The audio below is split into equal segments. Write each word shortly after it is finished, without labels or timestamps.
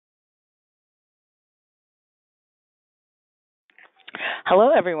Hello,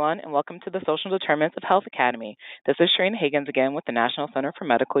 everyone, and welcome to the Social Determinants of Health Academy. This is Shareen Higgins again with the National Center for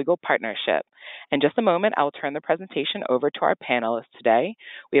Medical Legal Partnership. In just a moment, I will turn the presentation over to our panelists today.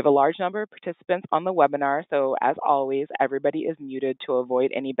 We have a large number of participants on the webinar, so as always, everybody is muted to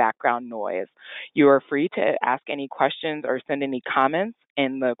avoid any background noise. You are free to ask any questions or send any comments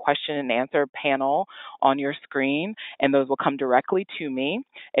in the question and answer panel on your screen, and those will come directly to me.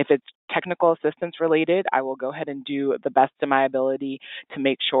 If it's technical assistance related, I will go ahead and do the best of my ability to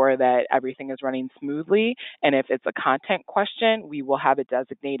make sure that everything is running smoothly. And if it's a content question, we will have a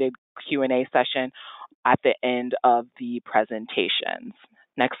designated Q&A session at the end of the presentations.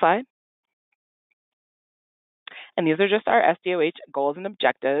 Next slide. And these are just our SDOH goals and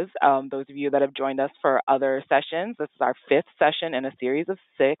objectives. Those of you that have joined us for other sessions, this is our 5th session in a series of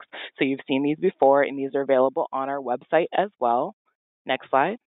 6. So you've seen these before, and these are available on our website as well. Next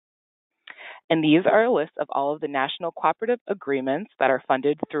slide. And these are a list of all of the national cooperative agreements that are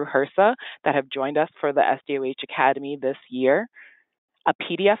funded through HRSA that have joined us for the SDOH Academy this year. A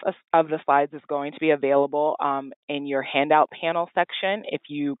PDF of the slides is going to be available in your handout panel section. If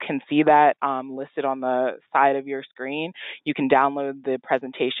you can see that listed on the side of your screen, you can download the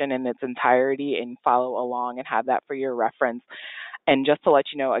presentation in its entirety and follow along and have that for your reference. And just to let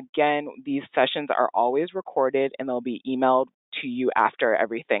you know, again, these sessions are always recorded and they'll be emailed to you after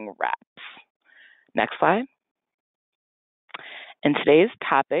everything wraps. Next slide. And today's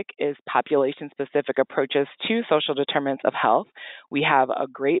topic is population-specific approaches to social determinants of health. We have a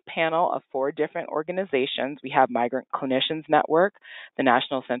great panel of 4 different organizations. We have Migrant Clinicians Network, the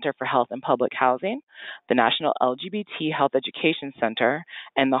National Center for Health and Public Housing, the National LGBT Health Education Center,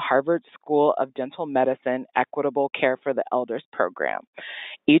 and the Harvard School of Dental Medicine Equitable Care for the Elders program.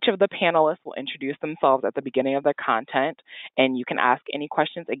 Each of the panelists will introduce themselves at the beginning of their content, and you can ask any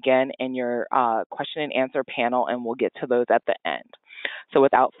questions again in your question and answer panel, and we'll get to those at the end. So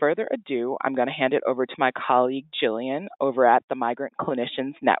without further ado, I'm going to hand it over to my colleague, Jillian, over at the Migrant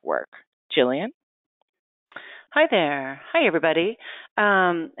Clinicians Network. Jillian? Hi there. Hi, everybody.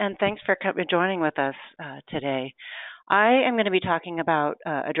 And thanks for joining with us today. I am going to be talking about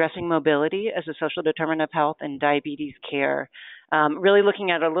addressing mobility as a social determinant of health and diabetes care, really looking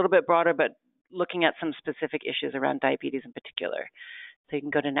at it a little bit broader, but looking at some specific issues around diabetes in particular. So you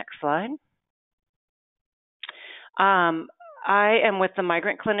can go to next slide. I am with the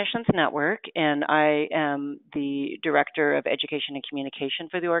Migrant Clinicians Network, and I am the Director of Education and Communication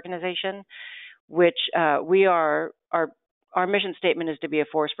for the organization, which our mission statement is to be a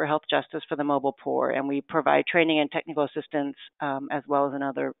force for health justice for the mobile poor, and we provide training and technical assistance as well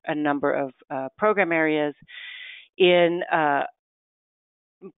as a number of program areas in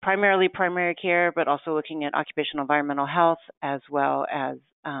primarily primary care, but also looking at occupational environmental health as well as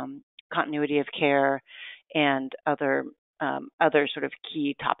continuity of care and other sort of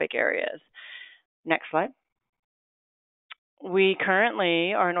key topic areas. Next slide. We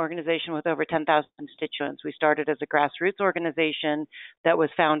currently are an organization with over 10,000 constituents. We started as a grassroots organization that was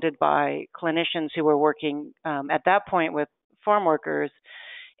founded by clinicians who were working at that point with farm workers,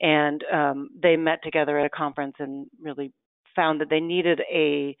 and they met together at a conference and really found that they needed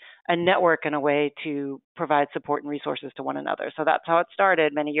a network and a way to provide support and resources to one another. So that's how it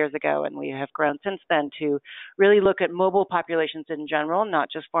started many years ago, and we have grown since then to really look at mobile populations in general, not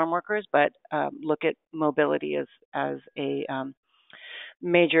just farm workers, but look at mobility as a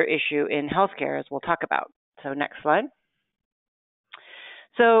major issue in healthcare, as we'll talk about. So next slide.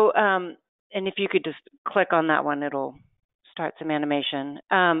 So, and if you could just click on that one, it'll start some animation.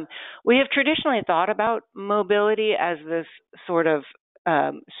 We have traditionally thought about mobility as this sort of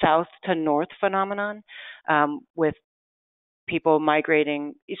south to north phenomenon with people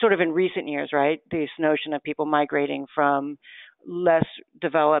migrating, sort of in recent years, right? This notion of people migrating from less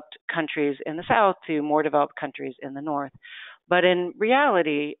developed countries in the south to more developed countries in the north. But in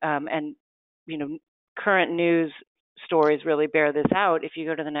reality, and current news stories really bear this out. If you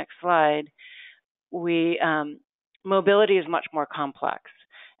go to the next slide, mobility is much more complex,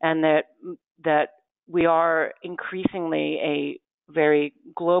 and that we are increasingly a very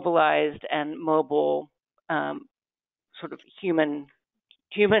globalized and mobile sort of human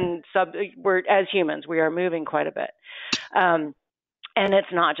as humans, we are moving quite a bit. And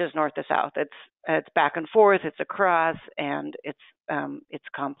it's not just north to south. It's back and forth, it's across, and it's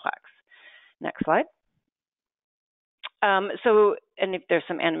complex. Next slide. And if there's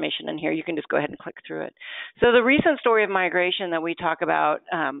some animation in here, you can just go ahead and click through it. So the recent story of migration that we talk about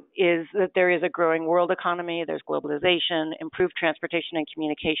is that there is a growing world economy, there's globalization, improved transportation and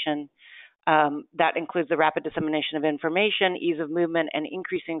communication, That includes the rapid dissemination of information, ease of movement, and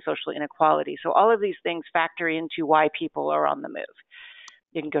increasing social inequality. So all of these things factor into why people are on the move.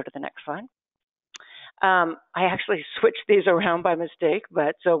 You can go to the next slide. I actually switched these around by mistake,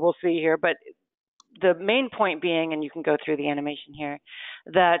 but so we'll see here. But the main point being, and you can go through the animation here,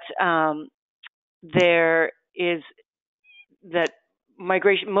 that there is that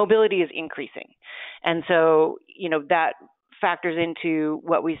mobility is increasing, and so that factors into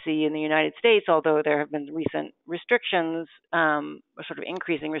what we see in the United States. Although there have been recent restrictions, sort of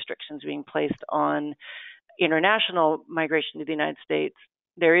increasing restrictions being placed on international migration to the United States,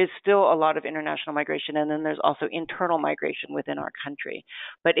 there is still a lot of international migration, and then there's also internal migration within our country.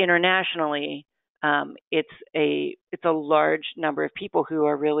 But internationally, it's a large number of people who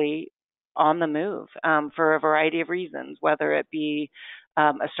are really on the move for a variety of reasons, whether it be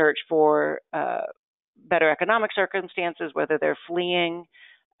a search for better economic circumstances, whether they're fleeing,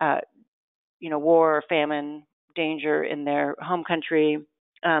 war, famine, danger in their home country,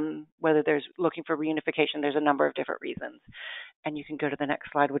 whether there's looking for reunification. There's a number of different reasons. And you can go to the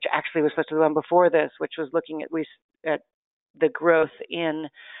next slide, which actually was supposed to be the one before this, which was looking at the growth in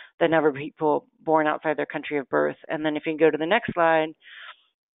the number of people born outside their country of birth. And then if you can go to the next slide,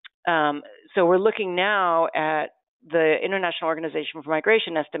 so we're looking now at the International Organization for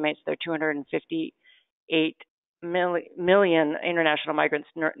Migration estimates there are 258 million international migrants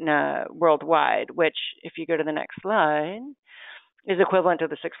worldwide, which, if you go to the next slide, is equivalent to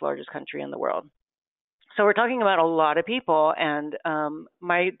the sixth largest country in the world. So we're talking about a lot of people, and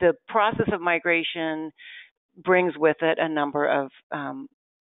the process of migration brings with it a number of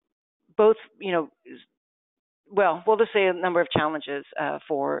both, we'll just say a number of challenges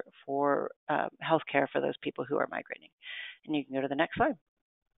for healthcare for those people who are migrating. And you can go to the next slide.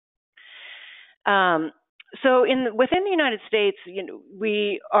 So within the United States,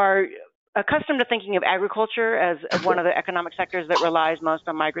 we are accustomed to thinking of agriculture as one of the economic sectors that relies most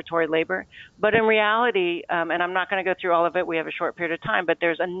on migratory labor. But in reality, and I'm not going to go through all of it, we have a short period of time, but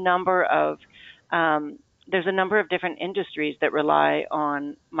there's a number of different industries that rely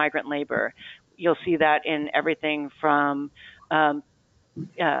on migrant labor. You'll see that in everything from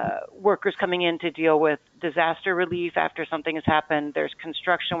workers coming in to deal with disaster relief after something has happened. There's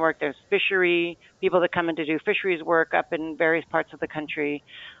construction work. There's fishery, people that come in to do fisheries work up in various parts of the country.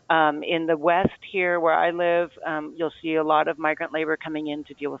 In the West here where I live, you'll see a lot of migrant labor coming in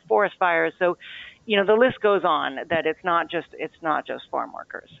to deal with forest fires. So, the list goes on, that it's not just farm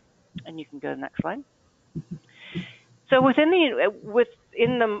workers. And you can go to the next slide. So within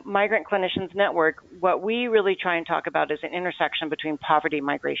the Migrant Clinicians Network, what we really try and talk about is an intersection between poverty,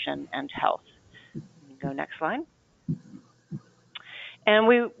 migration, and health. You can go next slide. And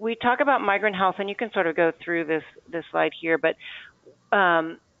we talk about migrant health, and you can sort of go through this slide here, but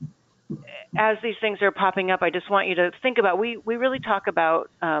as these things are popping up, I just want you to think about, we really talk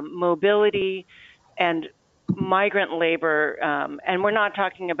about mobility and migrant labor, and we're not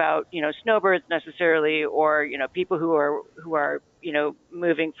talking about snowbirds necessarily, or people who are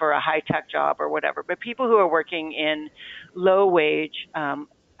moving for a high-tech job or whatever, but people who are working in low-wage,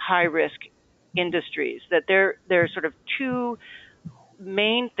 high-risk industries. That there are sort of two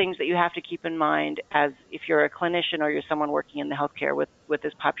main things that you have to keep in mind as if you're a clinician or you're someone working in the healthcare with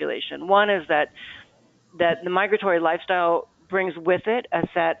this population. One is that the migratory lifestyle brings with it a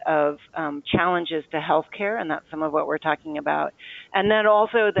set of challenges to healthcare, and that's some of what we're talking about. And then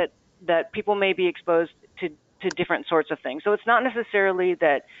also that people may be exposed to different sorts of things. So it's not necessarily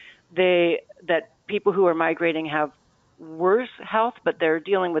that people who are migrating have worse health, but they're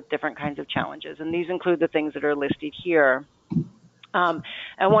dealing with different kinds of challenges. And these include the things that are listed here. And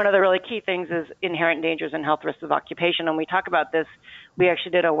one of the really key things is inherent dangers and health risks of occupation. And we talk about this. We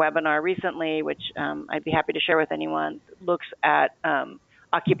actually did a webinar recently, which I'd be happy to share with anyone, looks at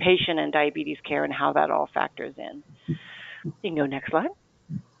occupation and diabetes care and how that all factors in. You can go next slide.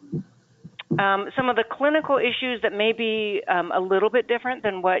 Some of the clinical issues that may be a little bit different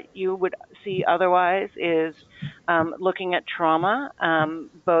than what you would see otherwise is looking at trauma,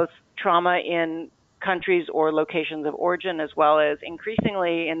 both trauma in countries or locations of origin, as well as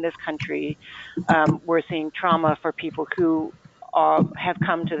increasingly in this country, we're seeing trauma for people who have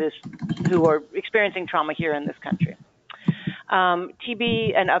come to this, who are experiencing trauma here in this country.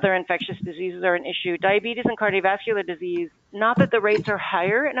 TB and other infectious diseases are an issue. Diabetes and cardiovascular disease, not that the rates are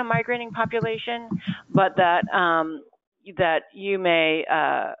higher in a migrating population, but that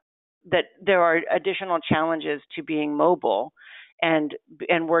that there are additional challenges to being mobile and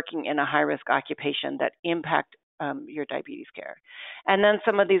working in a high-risk occupation that impact your diabetes care. And then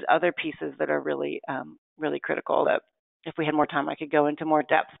some of these other pieces that are really, really critical that if we had more time, I could go into more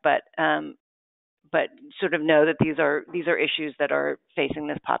depth. But sort of know that these are issues that are facing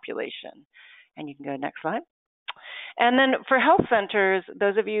this population. And you can go next slide. And then for health centers,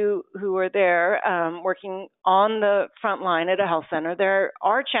 those of you who are there working on the front line at a health center, there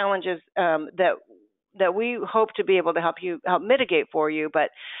are challenges that we hope to be able to help mitigate for you.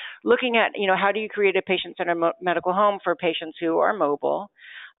 But looking at, how do you create a patient-centered medical home for patients who are mobile?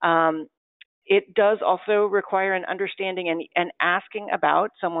 It does also require an understanding and asking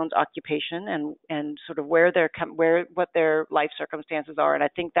about someone's occupation and sort of what their life circumstances are. And I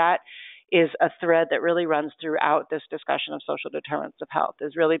think that is a thread that really runs throughout this discussion of social determinants of health,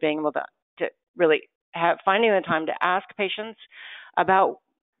 is really being able to really finding the time to ask patients about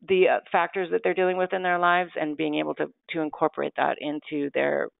the factors that they're dealing with in their lives and being able to incorporate that into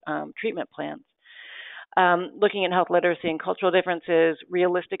their treatment plans. Looking at health literacy and cultural differences,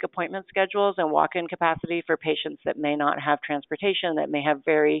 realistic appointment schedules and walk-in capacity for patients that may not have transportation, that may have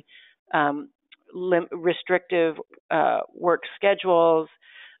very restrictive work schedules.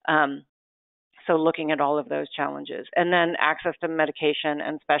 So looking at all of those challenges. And then access to medication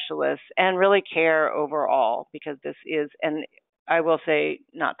and specialists and really care overall, because this is, and I will say,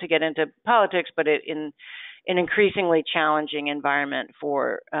 not to get into politics, but in an increasingly challenging environment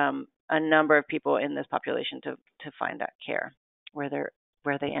for a number of people in this population to find that care where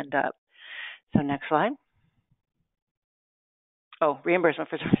they end up. So next slide. Oh,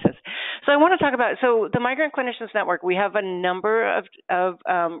 reimbursement for services. So I want to talk about, the Migrant Clinicians Network, we have a number of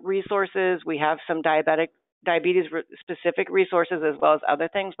resources. We have some diabetes-specific resources as well as other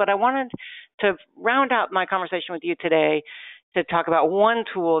things. But I wanted to round out my conversation with you today to talk about one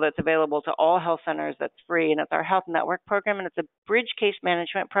tool that's available to all health centers that's free, and it's our Health Network program, and it's a bridge case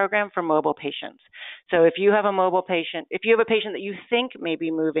management program for mobile patients. So if you have a mobile patient, if you have a patient that you think may be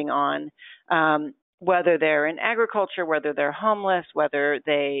moving on, whether they're in agriculture, whether they're homeless, whether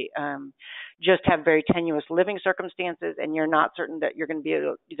they just have very tenuous living circumstances, and you're not certain that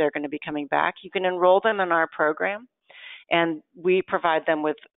they're going to be coming back, you can enroll them in our program, and we provide them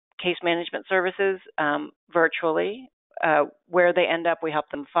with case management services virtually. Where they end up, we help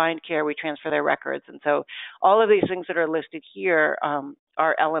them find care, we transfer their records. And so all of these things that are listed here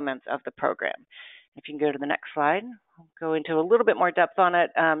are elements of the program. If you can go to the next slide, I'll go into a little bit more depth on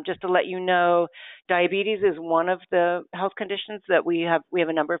it. Just to let you know, diabetes is one of the health conditions that we have. We have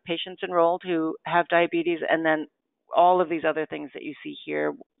a number of patients enrolled who have diabetes, and then all of these other things that you see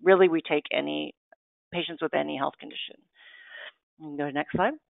here, really we take any patients with any health condition. You can go to the next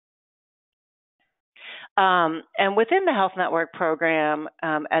slide. And within the Health Network program,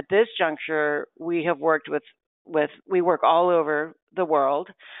 at this juncture, we have worked we work all over the world.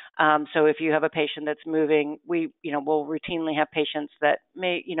 So if you have a patient that's moving, we'll routinely have patients that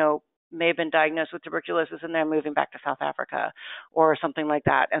may have been diagnosed with tuberculosis and they're moving back to South Africa or something like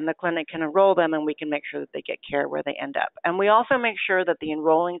that. And the clinic can enroll them and we can make sure that they get care where they end up. And we also make sure that the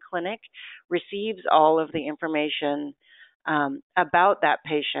enrolling clinic receives all of the information about that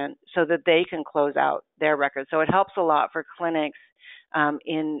patient so that they can close out their records. So it helps a lot for clinics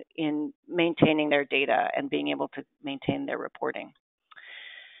in maintaining their data and being able to maintain their reporting.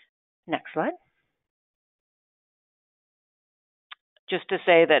 Next slide. Just to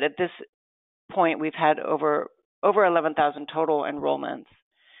say that at this point, we've had over 11,000 total enrollments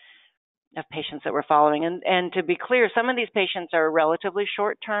of patients that we're following. And to be clear, some of these patients are relatively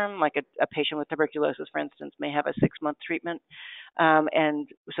short term, like a patient with tuberculosis, for instance, may have a 6-month treatment. And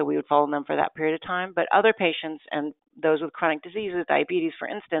so we would follow them for that period of time. But other patients and those with chronic diseases, diabetes, for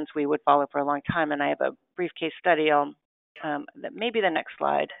instance, we would follow for a long time. And I have a brief case study on maybe the next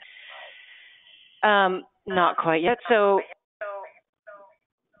slide. Not quite yet. So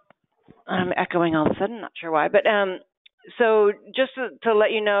I'm echoing all of a sudden, not sure why. But so just to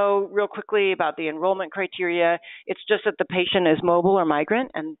let you know real quickly about the enrollment criteria, it's just that the patient is mobile or migrant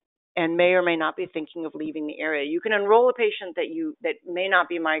and may or may not be thinking of leaving the area. You can enroll a patient that may not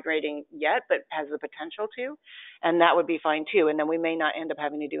be migrating yet but has the potential to, and that would be fine too. And then we may not end up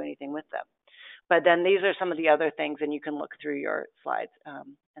having to do anything with them. But then these are some of the other things, and you can look through your slides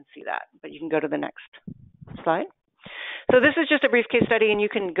and see that. But you can go to the next slide. So this is just a brief case study, and you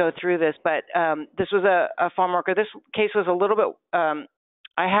can go through this, but this was a farm worker. This case was a little bit,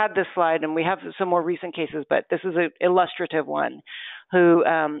 I had this slide, and we have some more recent cases, but this is an illustrative one, who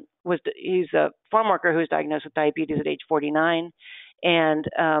he's a farm worker who was diagnosed with diabetes at age 49, and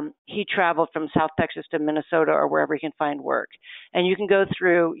he traveled from South Texas to Minnesota or wherever he can find work. And you can go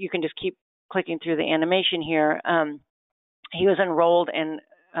through, you can just keep clicking through the animation here. He was enrolled in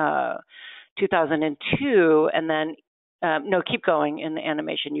 2002, and then no, keep going in the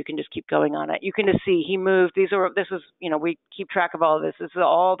animation. You can just keep going on it. You can just see he moved. This was, we keep track of all of this. This is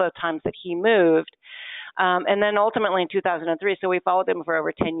all the times that he moved. And then ultimately in 2003, so we followed him for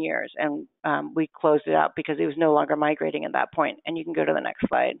over 10 years, and we closed it out because he was no longer migrating at that point. And you can go to the next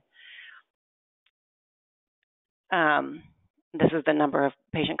slide. This is the number of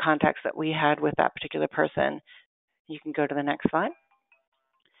patient contacts that we had with that particular person. You can go to the next slide.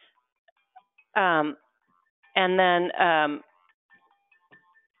 And then,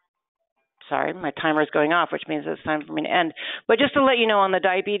 sorry, my timer is going off, which means it's time for me to end. But just to let you know, on the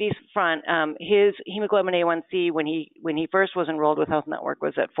diabetes front, his hemoglobin A1C when he first was enrolled with Health Network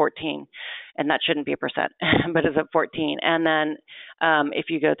was at 14, and that shouldn't be a percent, but it's at 14. And then if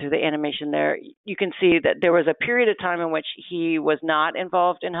you go through the animation there, you can see that there was a period of time in which he was not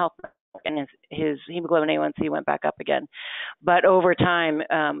involved in Health Network, and his hemoglobin A1C went back up again. But over time,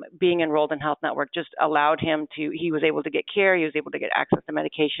 being enrolled in Health Network just allowed him he was able to get care, he was able to get access to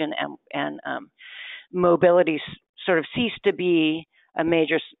medication, and mobility sort of ceased to be a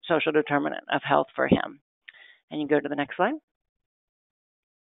major social determinant of health for him. And you go to the next slide.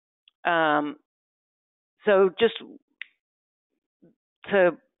 So just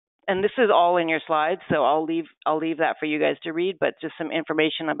and this is all in your slides, so I'll leave that for you guys to read, but just some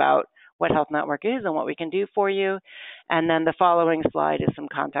information about what Health Network is and what we can do for you. And then the following slide is some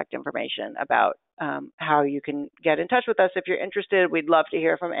contact information about how you can get in touch with us if you're interested. We'd love to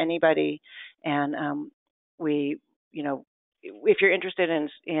hear from anybody. And if you're interested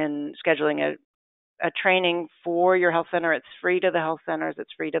in scheduling a training for your health center, it's free to the health centers,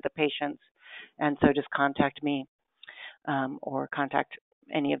 it's free to the patients. And so just contact me or contact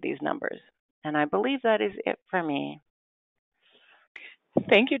any of these numbers. And I believe that is it for me.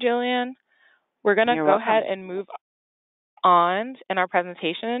 Thank you, Jillian. We're going to go ahead and move on in our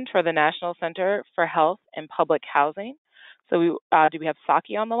presentation for the National Center for Health and Public Housing. So do we have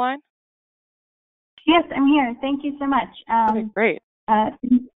Saki on the line? Yes, I'm here. Thank you so much. Okay, great.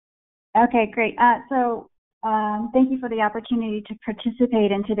 Okay, great. Thank you for the opportunity to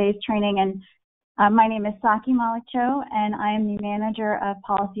participate in today's training. And my name is Saki Malikcho, and I am the Manager of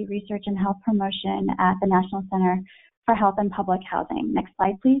Policy Research and Health Promotion at the National Center for Health and Public Housing. Next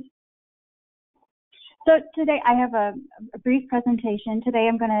slide, please. So today I have a brief presentation. Today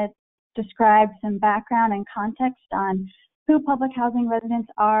I'm going to describe some background and context on who public housing residents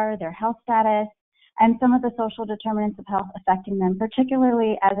are, their health status, and some of the social determinants of health affecting them,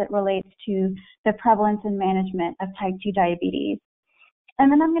 particularly as it relates to the prevalence and management of type 2 diabetes.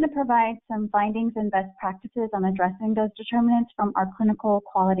 And then I'm going to provide some findings and best practices on addressing those determinants from our Clinical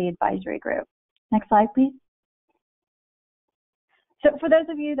Quality Advisory Group. Next slide, please. So for those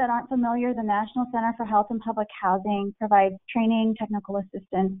of you that aren't familiar, the National Center for Health and Public Housing provides training, technical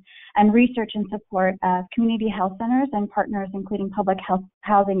assistance, and research and support of community health centers and partners, including public health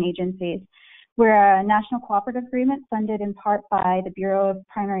housing agencies. We're a national cooperative agreement funded in part by the Bureau of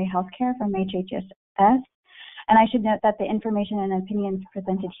Primary Health Care from HHS. And I should note that the information and opinions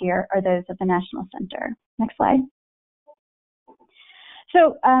presented here are those of the National Center. Next slide.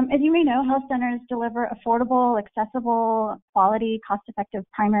 So as you may know, health centers deliver affordable, accessible, quality, cost-effective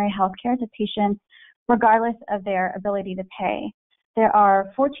primary health care to patients regardless of their ability to pay. There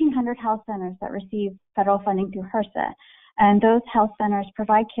are 1,400 health centers that receive federal funding through HRSA, and those health centers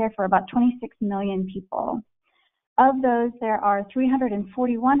provide care for about 26 million people. Of those, there are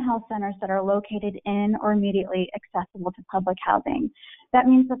 341 health centers that are located in or immediately accessible to public housing. That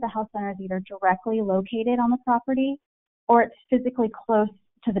means that the health center is either directly located on the property or it's physically close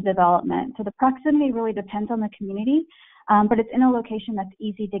to the development. So the proximity really depends on the community, but it's in a location that's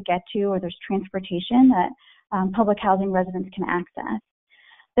easy to get to, or there's transportation that public housing residents can access.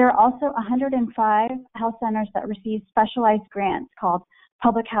 There are also 105 health centers that receive specialized grants called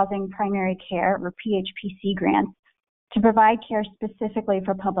Public Housing Primary Care, or PHPC grants, to provide care specifically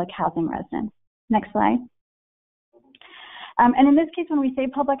for public housing residents. Next slide. And in this case, when we say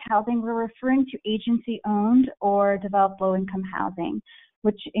public housing, we're referring to agency-owned or developed low-income housing,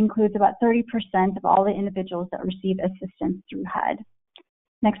 which includes about 30% of all the individuals that receive assistance through HUD.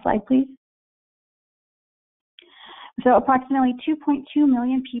 Next slide, please. So approximately 2.2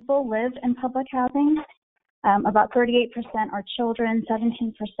 million people live in public housing. About 38% are children,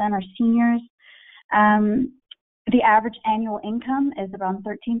 17% are seniors. The average annual income is around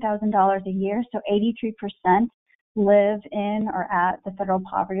 $13,000 a year, so 83% live in or at the federal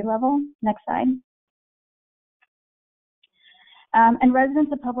poverty level. Next slide. And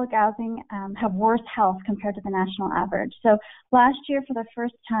residents of public housing have worse health compared to the national average. So last year, for the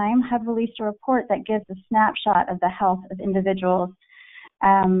first time, HUD released a report that gives a snapshot of the health of individuals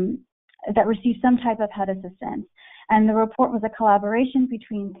that receive some type of HUD assistance. And the report was a collaboration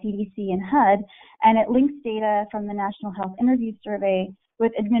between CDC and HUD, and it links data from the National Health Interview Survey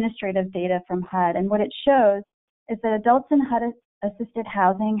with administrative data from HUD. And what it shows is that adults in HUD-assisted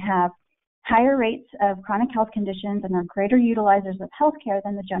housing have higher rates of chronic health conditions and are greater utilizers of healthcare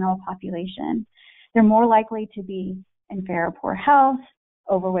than the general population. They're more likely to be in fair or poor health,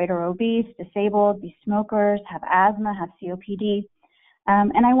 overweight or obese, disabled, be smokers, have asthma, have COPD.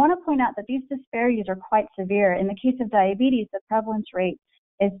 And I want to point out that these disparities are quite severe. In the case of diabetes, the prevalence rate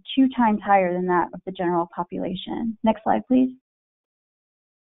is 2 times higher than that of the general population. Next slide, please.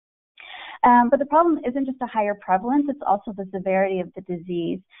 But the problem isn't just a higher prevalence, it's also the severity of the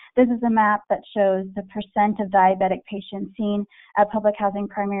disease. This is a map that shows the percent of diabetic patients seen at public housing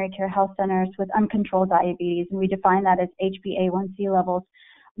primary care health centers with uncontrolled diabetes, and we define that as HbA1c levels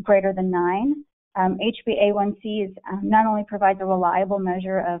greater than 9. HbA1c not only provides a reliable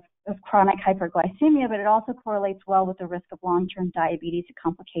measure of chronic hyperglycemia, but it also correlates well with the risk of long-term diabetes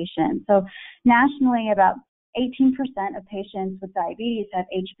complications. So nationally, about 18% of patients with diabetes have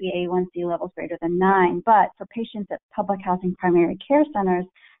HbA1c levels greater than 9, but for patients at public housing primary care centers,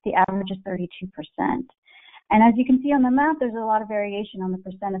 the average is 32%. And as you can see on the map, there's a lot of variation on the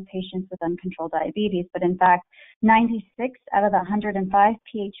percent of patients with uncontrolled diabetes, but in fact, 96 out of the 105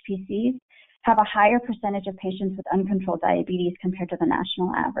 PHPCs have a higher percentage of patients with uncontrolled diabetes compared to the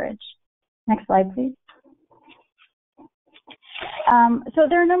national average. Next slide, please. So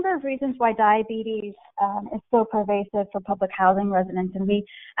there are a number of reasons why diabetes is so pervasive for public housing residents, and we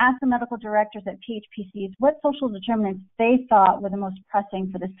asked the medical directors at PHPCs what social determinants they thought were the most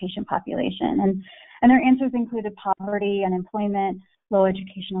pressing for this patient population, and their answers included poverty, unemployment, low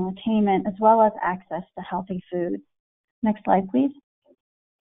educational attainment, as well as access to healthy food. Next slide, please.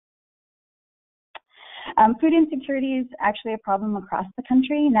 Food insecurity is actually a problem across the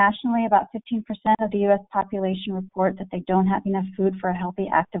country. Nationally, about 15% of the U.S. population report that they don't have enough food for a healthy,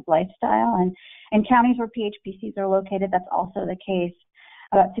 active lifestyle. And in counties where PHPCs are located, that's also the case.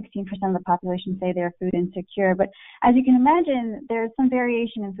 About 16% of the population say they're food insecure. But as you can imagine, there's some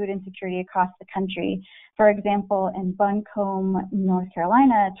variation in food insecurity across the country. For example, in Buncombe, North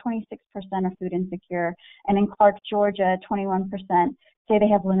Carolina, 26% are food insecure. And in Clark, Georgia, 21% say they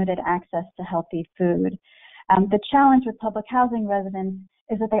have limited access to healthy food. The challenge with public housing residents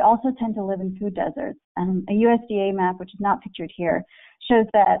is that they also tend to live in food deserts. A USDA map, which is not pictured here, shows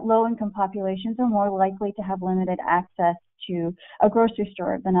that low-income populations are more likely to have limited access to a grocery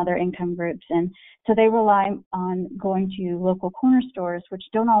store than other income groups. And so they rely on going to local corner stores, which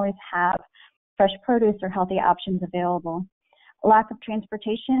don't always have fresh produce or healthy options available. Lack of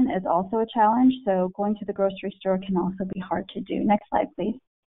transportation is also a challenge, so going to the grocery store can also be hard to do. Next slide, please.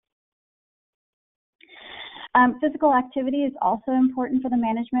 Physical activity is also important for the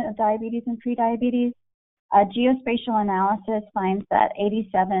management of diabetes and prediabetes. Geospatial analysis finds that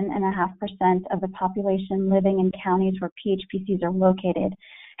 87.5% of the population living in counties where PHPCs are located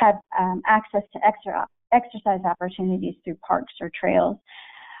have access to exercise opportunities through parks or trails.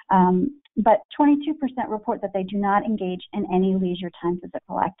 But 22% report that they do not engage in any leisure time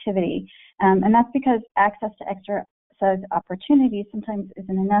physical activity. And that's because access to exercise opportunities sometimes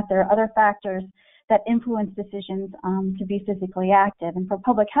isn't enough. There are other factors that influence decisions to be physically active. And for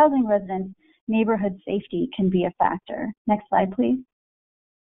public housing residents, neighborhood safety can be a factor. Next slide, please.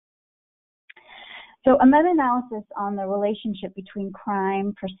 So a meta-analysis on the relationship between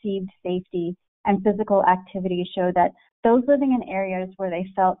crime, perceived safety, and physical activity showed that those living in areas where they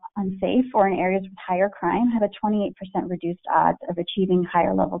felt unsafe or in areas with higher crime had a 28% reduced odds of achieving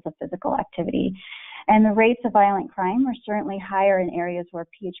higher levels of physical activity. And the rates of violent crime are certainly higher in areas where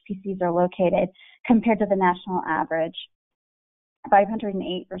PHPCs are located compared to the national average,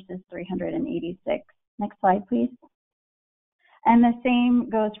 508 versus 386. Next slide, please. And the same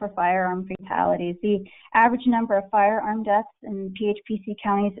goes for firearm fatalities. The average number of firearm deaths in PHPC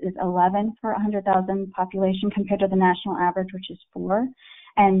counties is 11 per 100,000 population compared to the national average, which is 4.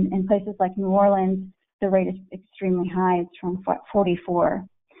 And in places like New Orleans, the rate is extremely high. It's from 44.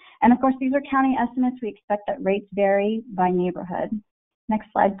 And of course, these are county estimates. We expect that rates vary by neighborhood. Next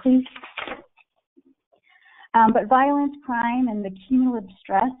slide, please. But violence, crime, and the cumulative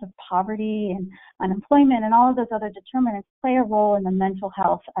stress of poverty and unemployment and all of those other determinants play a role in the mental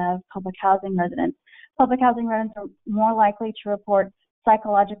health of public housing residents. Public housing residents are more likely to report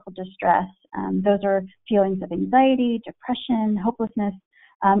psychological distress. Those are feelings of anxiety, depression, hopelessness,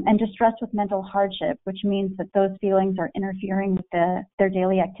 and distress with mental hardship, which means that those feelings are interfering with their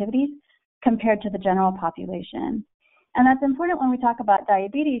daily activities compared to the general population. And that's important when we talk about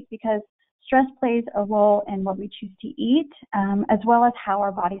diabetes because stress plays a role in what we choose to eat, as well as how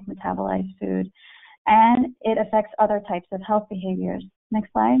our bodies metabolize food. and it affects other types of health behaviors.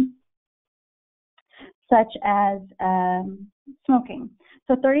 Next slide. Such as smoking.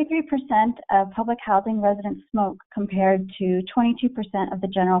 So 33% of public housing residents smoke compared to 22% of the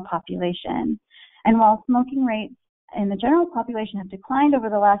general population. And while smoking rates in the general population have declined over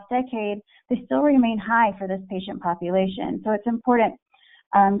the last decade, they still remain high for this patient population. So it's important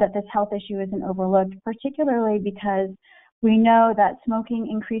that this health issue isn't overlooked, particularly because we know that smoking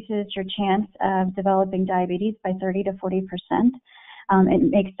increases your chance of developing diabetes by 30 to 40%.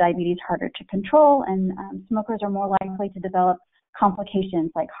 It makes diabetes harder to control, and smokers are more likely to develop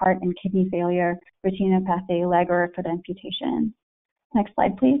complications like heart and kidney failure, retinopathy, leg or foot amputation. Next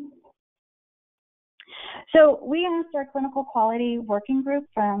slide, please. So we asked our clinical quality working group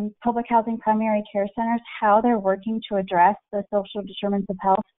from public housing primary care centers how they're working to address the social determinants of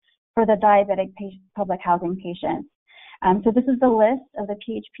health for the diabetic public housing patients. So this is the list of the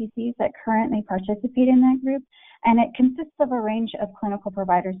PHPCs that currently participate in that group, and it consists of a range of clinical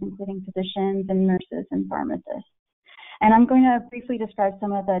providers, including physicians and nurses and pharmacists. And I'm going to briefly describe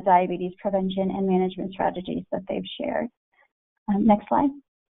some of the diabetes prevention and management strategies that they've shared. Next slide.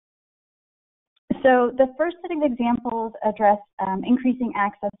 So the first set of examples address increasing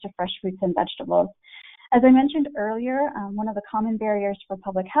access to fresh fruits and vegetables. As I mentioned earlier, one of the common barriers for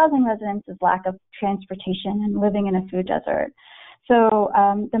public housing residents is lack of transportation and living in a food desert. So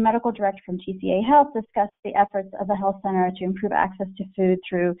the medical director from TCA Health discussed the efforts of the health center to improve access to food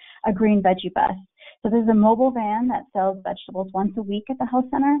through a green veggie bus. So this is a mobile van that sells vegetables once a week at the health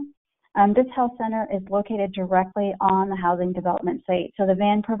center. This health center is located directly on the housing development site. So the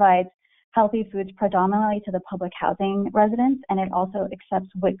van provides healthy foods predominantly to the public housing residents, and it also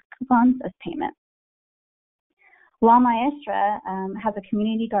accepts WIC coupons as payment. La Maestra has a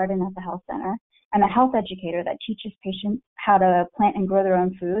community garden at the health center and a health educator that teaches patients how to plant and grow their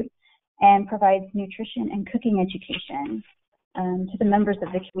own food and provides nutrition and cooking education to the members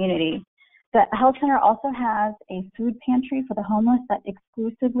of the community. The health center also has a food pantry for the homeless that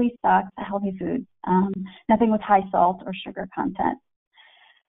exclusively stocks healthy foods, nothing with high salt or sugar content.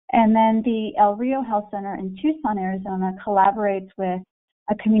 And then the El Rio Health Center in Tucson, Arizona collaborates with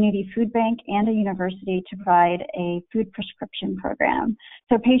a community food bank and a university to provide a food prescription program.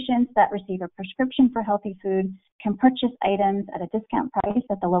 So patients that receive a prescription for healthy food can purchase items at a discount price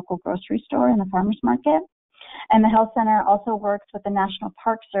at the local grocery store and the farmer's market. And the health center also works with the National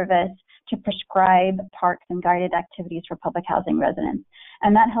Park Service to prescribe parks and guided activities for public housing residents.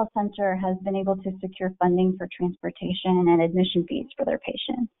 And that health center has been able to secure funding for transportation and admission fees for their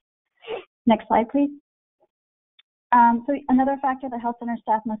patients. Next slide, please. So another factor the health center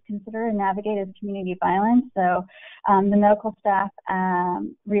staff must consider and navigate is community violence. So the medical staff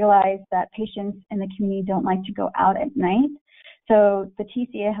realize that patients in the community don't like to go out at night. So the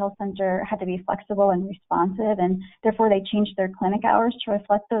TCA Health Center had to be flexible and responsive, and therefore they changed their clinic hours to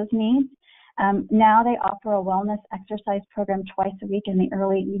reflect those needs. Now they offer a wellness exercise program twice a week in the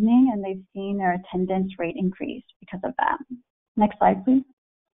early evening, and they've seen their attendance rate increase because of that. Next slide, please.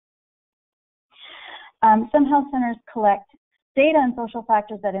 Some health centers collect data on social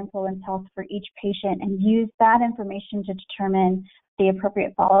factors that influence health for each patient and use that information to determine the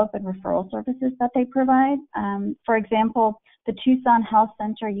appropriate follow-up and referral services that they provide. For example, the Tucson Health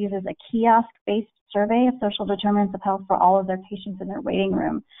Center uses a kiosk-based survey of social determinants of health for all of their patients in their waiting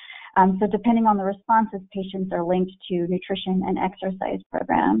room. So depending on the responses, patients are linked to nutrition and exercise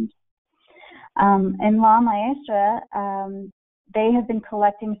programs. In La Maestra, they have been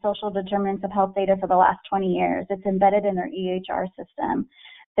collecting social determinants of health data for the last 20 years. It's embedded in their EHR system.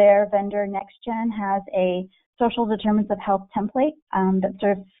 Their vendor, NextGen, has a social determinants of health template that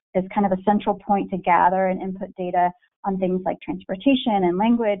serves as kind of a central point to gather and input data on things like transportation and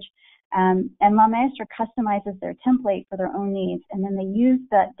language. And La Maestra customizes their template for their own needs, and then they use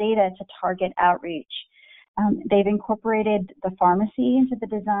that data to target outreach. They've incorporated the pharmacy into the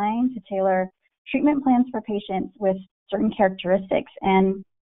design to tailor treatment plans for patients with certain characteristics. And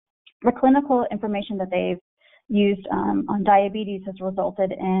the clinical information that they've used on diabetes has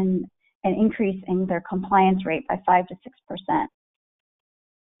resulted in an increase in their compliance rate by 5 to 6%.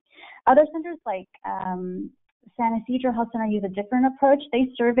 Other centers like San Isidro Health Center use a different approach. They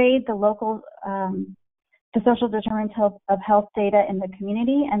surveyed the local, the social determinants of health data in the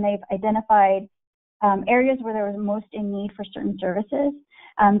community, and they've identified areas where there was most in need for certain services.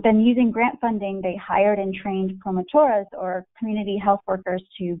 Then using grant funding, they hired and trained promotoras or community health workers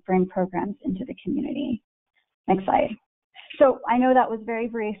to bring programs into the community. Next slide. So I know that was very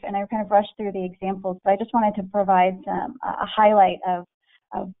brief and I kind of rushed through the examples, but I just wanted to provide a highlight of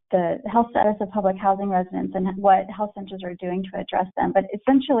the health status of public housing residents and what health centers are doing to address them. But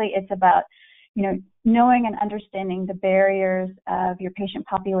essentially it's about knowing and understanding the barriers of your patient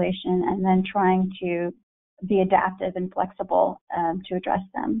population and then trying to be adaptive and flexible to address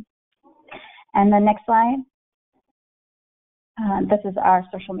them. And the next slide. This is our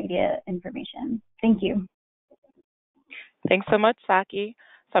social media information. Thank you. Thanks so much, Saki.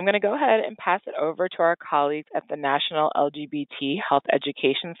 So I'm going to go ahead and pass it over to our colleagues at the National LGBT Health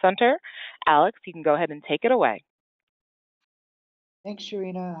Education Center. Alex, you can go ahead and take it away. Thanks,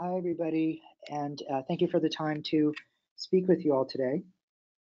 Sharina. Hi, everybody. And thank you for the time to speak with you all today.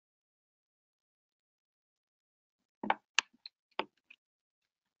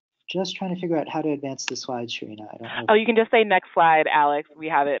 Just trying to figure out how to advance the slides, Sharina. I don't know. Oh, you can just say next slide, Alex. We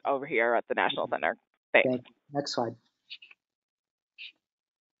have it over here at the National Center. Thanks. Next slide.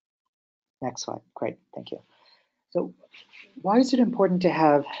 Next slide. Great. Thank you. So why is it important to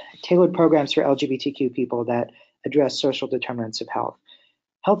have tailored programs for LGBTQ people that address social determinants of health?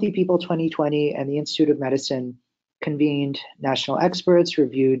 Healthy People 2020 and the Institute of Medicine convened national experts,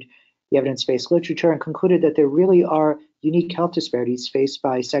 reviewed the evidence-based literature, and concluded that there really are unique health disparities faced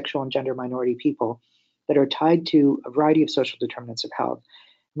by sexual and gender minority people that are tied to a variety of social determinants of health.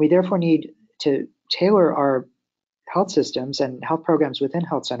 We therefore need to tailor our health systems and health programs within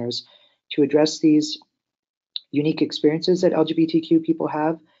health centers to address these unique experiences that LGBTQ people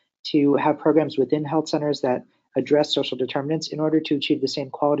have, to have programs within health centers that address social determinants in order to achieve the same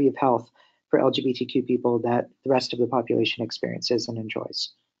quality of health for LGBTQ people that the rest of the population experiences and enjoys.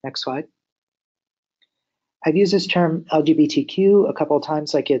 Next slide. I've used this term LGBTQ a couple of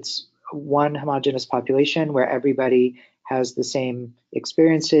times like it's one homogeneous population where everybody has the same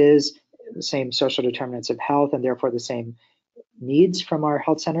experiences, the same social determinants of health, and therefore the same needs from our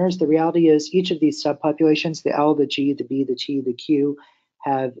health centers. The reality is each of these subpopulations, the L, the G, the B, the T, the Q,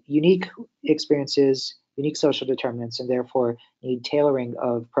 have unique experiences, unique social determinants, and therefore need tailoring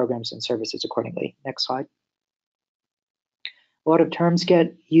of programs and services accordingly. Next slide. A lot of terms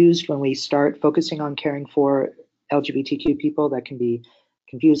get used when we start focusing on caring for LGBTQ people that can be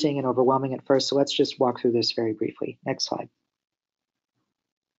confusing and overwhelming at first. So let's just walk through this very briefly. Next slide.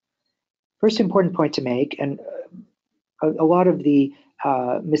 First important point to make, and a lot of the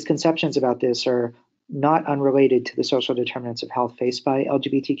misconceptions about this are not unrelated to the social determinants of health faced by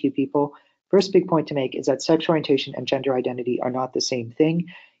LGBTQ people. First big point to make is that sexual orientation and gender identity are not the same thing.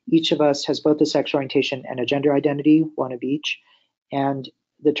 Each of us has both a sexual orientation and a gender identity, one of each. And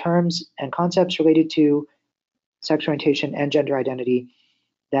the terms and concepts related to sexual orientation and gender identity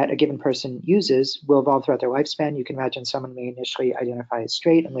that a given person uses will evolve throughout their lifespan. You can imagine someone may initially identify as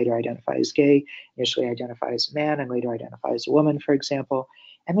straight and later identify as gay, initially identify as a man and later identify as a woman, for example.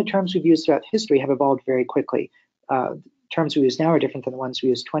 And the terms we've used throughout history have evolved very quickly. Terms we use now are different than the ones we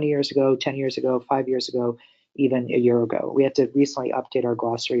used 20 years ago, 10 years ago, 5 years ago, even a year ago. We had to recently update our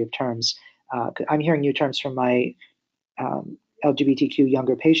glossary of terms. I'm hearing new terms from my LGBTQ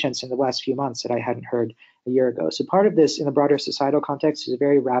younger patients in the last few months that I hadn't heard a year ago. So part of this in the broader societal context is a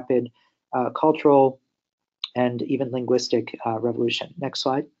very rapid cultural and even linguistic revolution. Next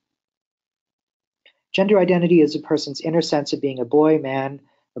slide. Gender identity is a person's inner sense of being a boy, man,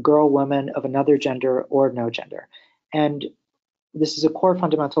 a girl, woman, of another gender, or no gender. And this is a core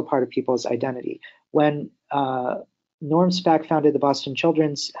fundamental part of people's identity. When Norm Spack founded the Boston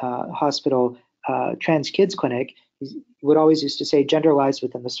Children's Hospital Trans Kids Clinic, he would always used to say, gender lies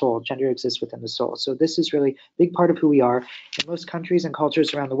within the soul, gender exists within the soul. So this is really a big part of who we are. In most countries and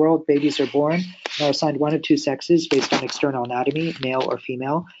cultures around the world, babies are born and are assigned one of two sexes based on external anatomy, male or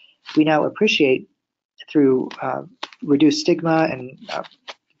female. We now appreciate through reduced stigma and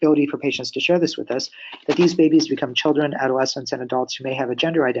ability for patients to share this with us, that these babies become children, adolescents, and adults who may have a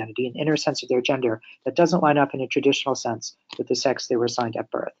gender identity, an inner sense of their gender that doesn't line up in a traditional sense with the sex they were assigned at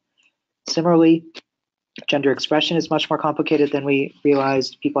birth. Similarly, gender expression is much more complicated than we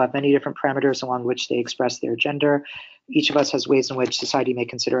realized. People have many different parameters along which they express their gender. Each of us has ways in which society may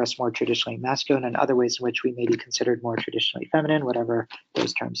consider us more traditionally masculine and other ways in which we may be considered more traditionally feminine, whatever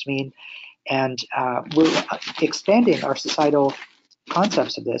those terms mean. And we're expanding our societal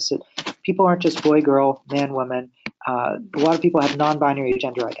concepts of this. People aren't just boy, girl, man, woman. A lot of people have non-binary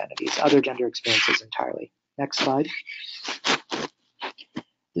gender identities, other gender experiences entirely. Next slide.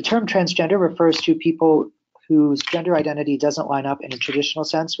 The term transgender refers to people whose gender identity doesn't line up in a traditional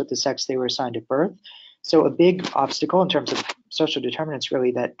sense with the sex they were assigned at birth. So a big obstacle in terms of social determinants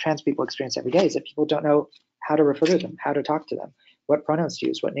really that trans people experience every day is that people don't know how to refer to them, how to talk to them, what pronouns to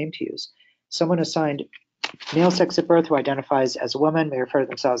use, what name to use. Someone assigned male sex at birth who identifies as a woman may refer to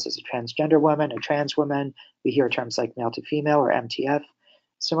themselves as a transgender woman, a trans woman. We hear terms like male to female or MTF.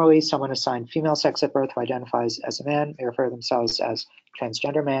 Similarly, someone assigned female sex at birth who identifies as a man may refer to themselves as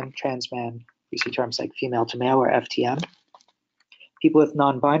transgender man, We see terms like female to male or FTM. People with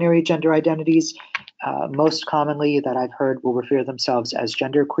non-binary gender identities, most commonly that I've heard, will refer themselves as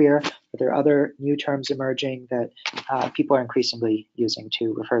genderqueer, but there are other new terms emerging that people are increasingly using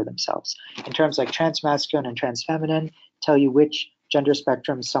to refer themselves. In terms like transmasculine and transfeminine, tell you which gender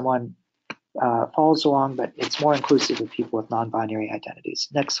spectrum someone falls along, but it's more inclusive of people with non-binary identities.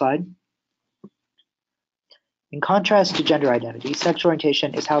 Next slide. In contrast to gender identity, sexual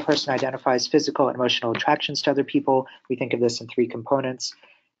orientation is how a person identifies physical and emotional attractions to other people. We think of this in three components.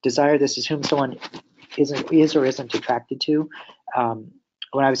 Desire, this is whom someone is or isn't attracted to.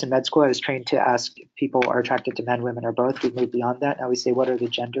 When I was in med school, I was trained to ask if people are attracted to men, women, or both. We've moved beyond that. Now we say, what are the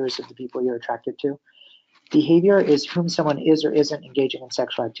genders of the people you're attracted to? Behavior is whom someone is or isn't engaging in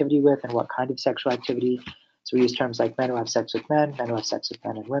sexual activity with and what kind of sexual activity. So we use terms like men who have sex with men who have sex with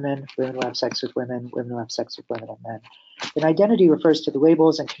men and women who have sex with women who have sex with women and men. And identity refers to the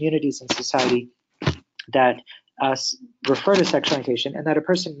labels and communities in society that refer to sexual orientation and that a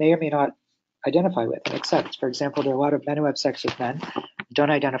person may or may not identify with and accept. For example, there are a lot of men who have sex with men,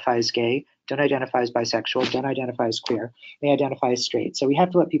 don't identify as gay, don't identify as bisexual, don't identify as queer, may identify as straight. So we have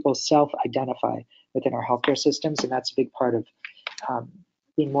to let people self-identify within our healthcare systems, and that's a big part of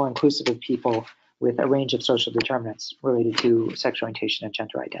being more inclusive of people with a range of social determinants related to sexual orientation and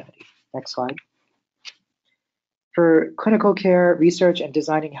gender identity. Next slide. For clinical care, research, and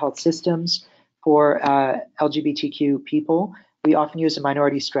designing health systems for LGBTQ people, we often use a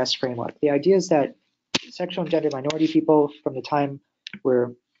minority stress framework. The idea is that sexual and gender minority people from the time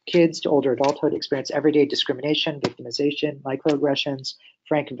we're kids to older adulthood experience everyday discrimination, victimization, microaggressions,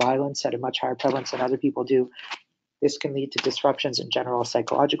 frank violence at a much higher prevalence than other people do. This can lead to disruptions in general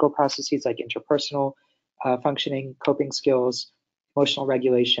psychological processes like interpersonal functioning, coping skills, emotional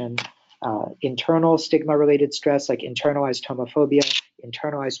regulation, internal stigma-related stress like internalized homophobia,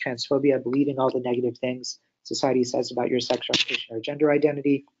 internalized transphobia, believing all the negative things society says about your sexual orientation or gender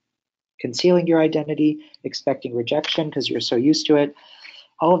identity, concealing your identity, expecting rejection because you're so used to it.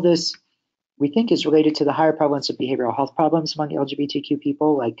 All of this we think is related to the higher prevalence of behavioral health problems among LGBTQ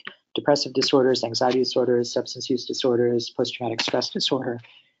people like depressive disorders, anxiety disorders, substance use disorders, post-traumatic stress disorder,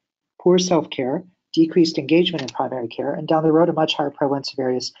 poor self-care, decreased engagement in primary care, and down the road a much higher prevalence of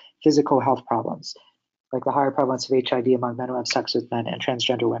various physical health problems like the higher prevalence of HIV among men who have sex with men and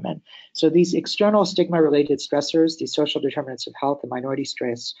transgender women. So these external stigma-related stressors, these social determinants of health and minority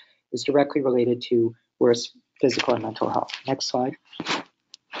stress is directly related to worse physical and mental health. Next slide.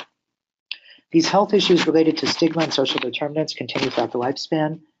 These health issues related to stigma and social determinants continue throughout the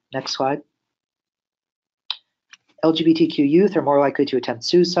lifespan. Next slide. LGBTQ youth are more likely to attempt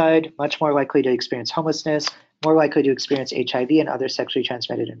suicide, much more likely to experience homelessness, more likely to experience HIV and other sexually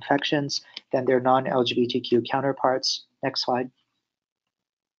transmitted infections than their non-LGBTQ counterparts. Next slide.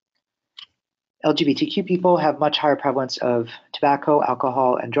 LGBTQ people have much higher prevalence of tobacco,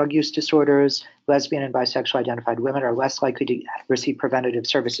 alcohol, and drug use disorders. Lesbian and bisexual identified women are less likely to receive preventative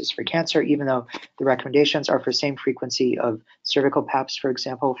services for cancer, even though the recommendations are for same frequency of cervical paps, for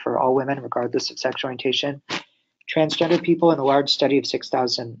example, for all women, regardless of sexual orientation. Transgender people in a large study of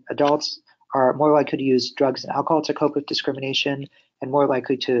 6,000 adults are more likely to use drugs and alcohol to cope with discrimination and more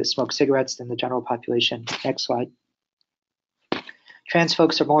likely to smoke cigarettes than the general population. Next slide. Trans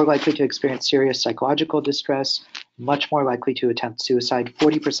folks are more likely to experience serious psychological distress, much more likely to attempt suicide,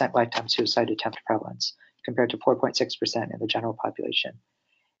 40% lifetime suicide attempt prevalence compared to 4.6% in the general population.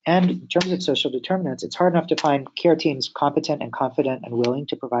 And in terms of social determinants, it's hard enough to find care teams competent and confident and willing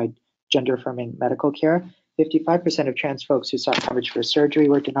to provide gender-affirming medical care. 55% of trans folks who sought coverage for surgery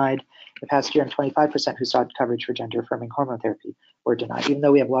were denied the past year, and 25% who sought coverage for gender-affirming hormone therapy were denied. Even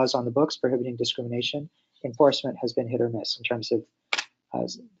though we have laws on the books prohibiting discrimination, enforcement has been hit or miss in terms of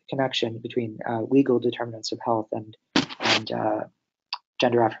connection between legal determinants of health and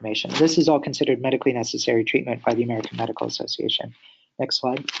gender affirmation. This is all considered medically necessary treatment by the American Medical Association. Next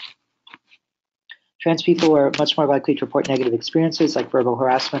slide. Trans people are much more likely to report negative experiences like verbal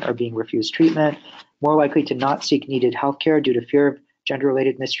harassment or being refused treatment, more likely to not seek needed health care due to fear of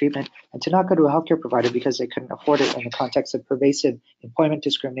gender-related mistreatment, and to not go to a healthcare provider because they couldn't afford it in the context of pervasive employment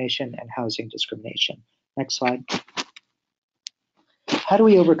discrimination and housing discrimination. Next slide. How do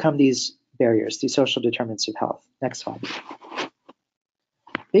we overcome these barriers, these social determinants of health? Next slide.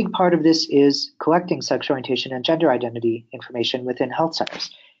 Big part of this is collecting sexual orientation and gender identity information within health centers.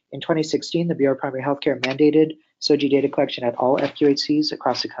 In 2016, the Bureau of Primary Healthcare mandated SOGI data collection at all FQHCs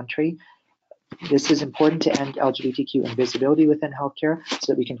across the country. This is important to end LGBTQ invisibility within healthcare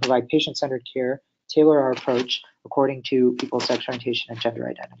so that we can provide patient-centered care, tailor our approach according to people's sexual orientation and gender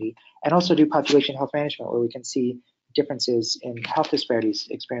identity, and also do population health management where we can see differences in health disparities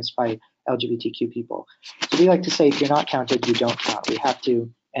experienced by LGBTQ people. So we like to say, if you're not counted, you don't count. We have to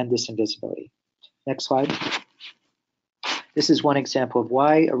end this invisibility. Next slide. This is one example of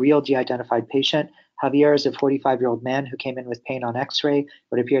why a real de-identified patient. Javier is a 45-year-old man who came in with pain on x-ray,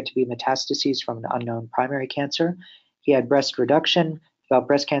 what appeared to be metastases from an unknown primary cancer. He had breast reduction, developed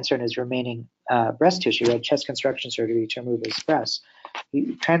breast cancer in his remaining breast tissue. He had chest construction surgery to remove his breast.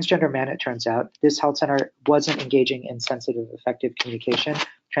 Transgender man, it turns out. This health center wasn't engaging in sensitive, effective communication with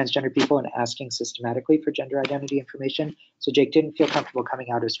transgender people and asking systematically for gender identity information. So Jake didn't feel comfortable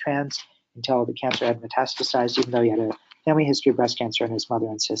coming out as trans until the cancer had metastasized, even though he had a family history of breast cancer in his mother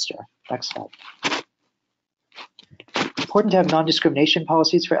and sister. Next slide. Important to have non-discrimination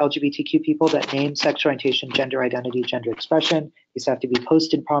policies for LGBTQ people that name sex orientation, gender identity, gender expression. These have to be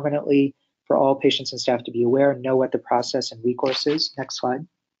posted prominently for all patients and staff to be aware and know what the process and recourse is. Next slide.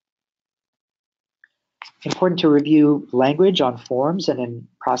 Important to review language on forms and in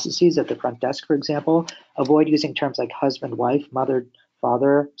processes at the front desk, for example. Avoid using terms like husband, wife, mother,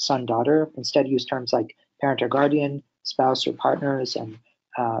 father, son, daughter. Instead, use terms like parent or guardian, spouse or partners, and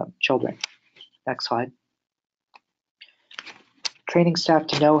children. Next slide. Training staff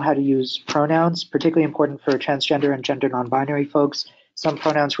to know how to use pronouns, particularly important for transgender and gender non-binary folks. Some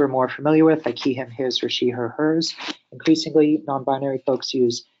pronouns we're more familiar with, like he, him, his, or she, her, hers. Increasingly, non-binary folks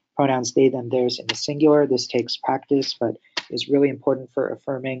use pronouns they, them, theirs in the singular. This takes practice, but is really important for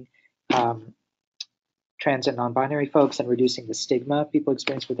affirming trans and non-binary folks and reducing the stigma people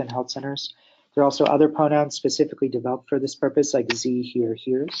experience within health centers. There are also other pronouns specifically developed for this purpose, like Z, he, or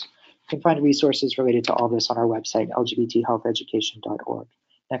hers. You can find resources related to all this on our website, lgbthealtheducation.org.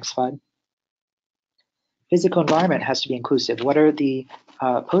 Next slide. Physical environment has to be inclusive. What are the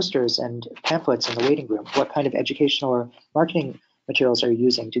posters and pamphlets in the waiting room? What kind of educational or marketing materials are you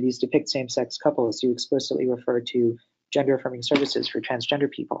using? Do these depict same-sex couples? Do you explicitly refer to gender-affirming services for transgender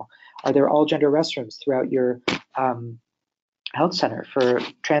people? Are there all-gender restrooms throughout your health center for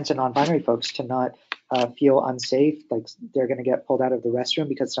trans and non-binary folks to not feel unsafe, like they're going to get pulled out of the restroom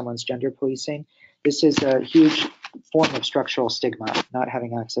because someone's gender policing? This is a huge form of structural stigma, not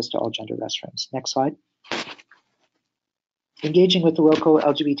having access to all gender restrooms. Next slide. Engaging with the local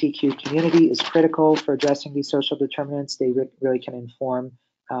LGBTQ community is critical for addressing these social determinants. They really can inform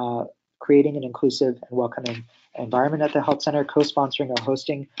creating an inclusive and welcoming environment at the health center, co-sponsoring or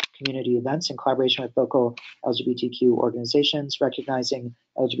hosting community events in collaboration with local LGBTQ organizations, recognizing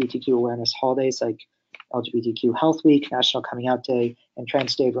LGBTQ awareness holidays like LGBTQ Health Week, National Coming Out Day, and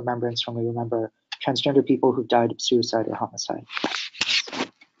Trans Day of Remembrance, when we remember transgender people who've died of suicide or homicide.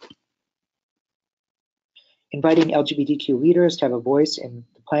 Inviting LGBTQ leaders to have a voice in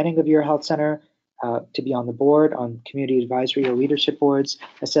the planning of your health center, to be on the board, on community advisory or leadership boards,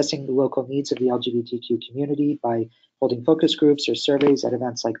 assessing the local needs of the LGBTQ community by holding focus groups or surveys at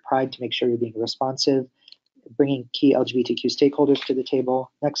events like Pride to make sure you're being responsive, bringing key LGBTQ stakeholders to the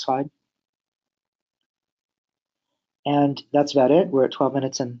table. Next slide. And that's about it. We're at 12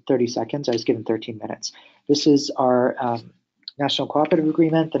 minutes and 30 seconds. I was given 13 minutes. This is our National Cooperative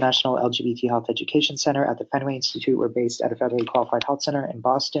Agreement, the National LGBT Health Education Center at the Fenway Institute. We're based at a federally qualified health center in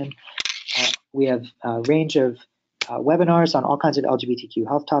Boston. We have a range of webinars on all kinds of LGBTQ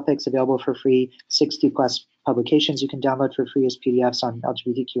health topics available for free, 60 plus publications you can download for free as PDFs on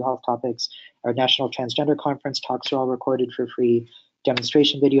LGBTQ health topics. Our National Transgender Conference talks are all recorded for free,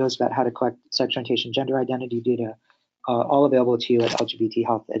 demonstration videos about how to collect sex orientation, gender identity data, all available to you at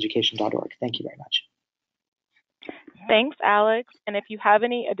lgbthealtheducation.org. Thank you very much. Thanks, Alex. And if you have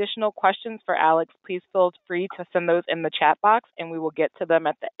any additional questions for Alex, please feel free to send those in the chat box, and we will get to them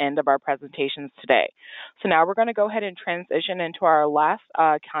at the end of our presentations today. So now we're going to go ahead and transition into our last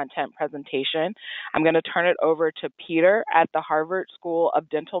content presentation. I'm going to turn it over to Peter at the Harvard School of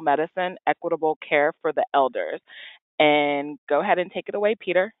Dental Medicine, Equitable Care for the Elders. And go ahead and take it away,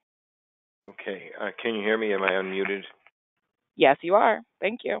 Peter. Okay. Can you hear me? Am I unmuted? Yes, you are.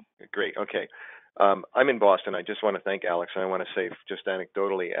 Thank you. Great. Okay. I'm in Boston. I just want to thank Alex, and I want to say just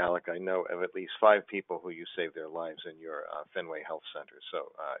anecdotally, Alec, I know of at least 5 people who you saved their lives in your Fenway Health Center,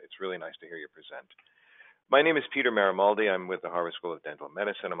 so it's really nice to hear you present. My name is Peter Marimaldi. I'm with the Harvard School of Dental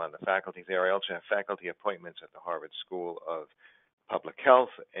Medicine. I'm on the faculty there. I also have faculty appointments at the Harvard School of Public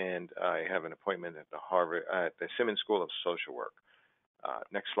Health, and I have an appointment at the Simmons School of Social Work.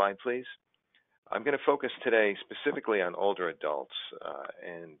 Next slide, please. I'm going to focus today specifically on older adults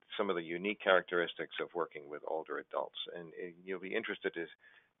and some of the unique characteristics of working with older adults. And you'll be interested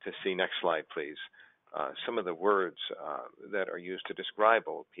to see, next slide, please, some of the words that are used to describe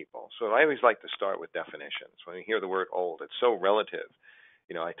old people. So I always like to start with definitions. When you hear the word old, it's so relative.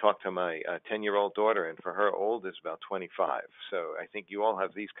 I talked to my 10-year-old daughter, and for her, old is about 25. So I think you all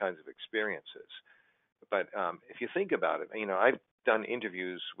have these kinds of experiences. But if you think about it, I've done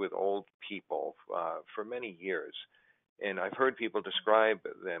interviews with old people for many years, and I've heard people describe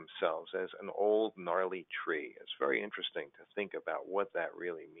themselves as an old, gnarly tree. It's very interesting to think about what that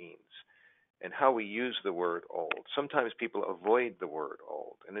really means and how we use the word old. Sometimes people avoid the word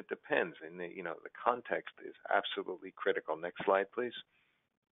old, and it depends. And the context is absolutely critical. Next slide, please.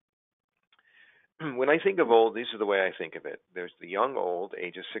 When I think of old, these are the way I think of it. There's the young old,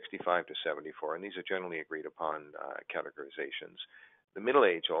 ages 65 to 74, and these are generally agreed upon categorizations. The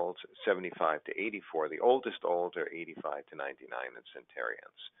middle-age olds, 75 to 84. The oldest olds are 85 to 99 and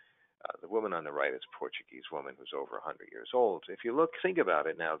centenarians. The woman on the right is a Portuguese woman who's over 100 years old. If you think about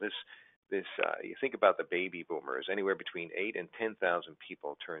it now, you think about the baby boomers. Anywhere between 8 and 10,000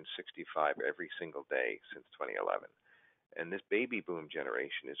 people turn 65 every single day since 2011. And this baby boom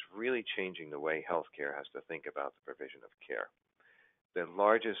generation is really changing the way healthcare has to think about the provision of care. The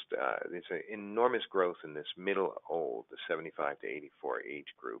largest, there's an enormous growth in this middle old, the 75 to 84 age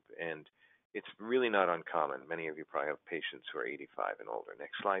group, and it's really not uncommon. Many of you probably have patients who are 85 and older.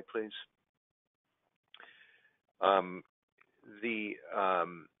 Next slide, please. The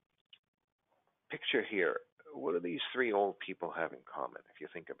picture here, what do these three old people have in common, if you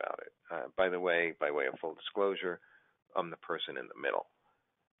think about it? By the way, by way of full disclosure, I'm the person in the middle.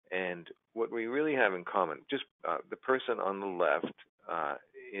 And what we really have in common, just the person on the left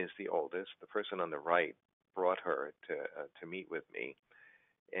is the oldest. The person on the right brought her to meet with me.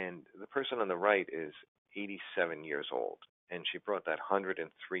 And the person on the right is 87 years old. And she brought that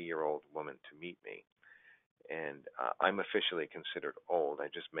 103-year-old woman to meet me. And I'm officially considered old. I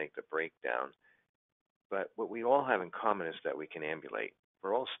just make the breakdown. But what we all have in common is that we can ambulate.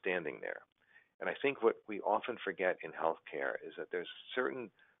 We're all standing there. And I think what we often forget in healthcare is that there's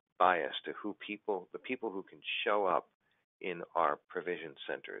certain bias to the people who can show up in our provision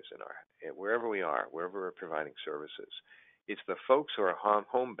centers, wherever we are, wherever we're providing services. It's the folks who are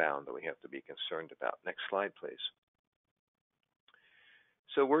homebound that we have to be concerned about. Next slide, please.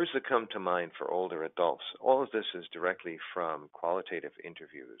 So words that come to mind for older adults, all of this is directly from qualitative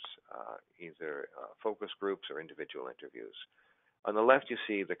interviews, either focus groups or individual interviews. On the left, you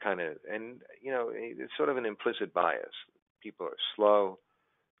see the kind of, it's sort of an implicit bias. People are slow.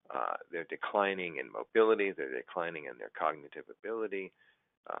 They're declining in mobility. They're declining in their cognitive ability.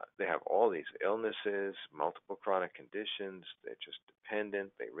 They have all these illnesses, multiple chronic conditions. They're just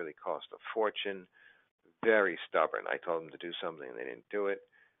dependent. They really cost a fortune. Very stubborn. I told them to do something and they didn't do it.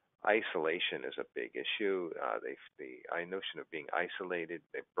 Isolation is a big issue. The notion of being isolated,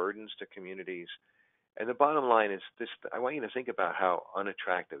 they're burdens to communities. And the bottom line is this: I want you to think about how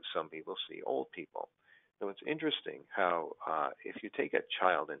unattractive some people see old people. So it's interesting how if you take a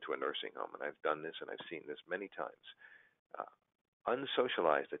child into a nursing home, and I've done this and I've seen this many times,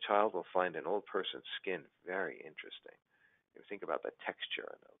 unsocialized, a child will find an old person's skin very interesting. You think about the texture.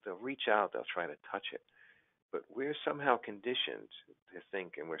 They'll reach out, they'll try to touch it. But we're somehow conditioned to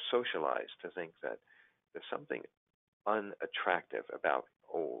think, and we're socialized to think that there's something unattractive about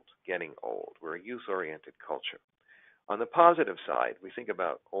getting old. We're a youth-oriented culture. On the positive side, we think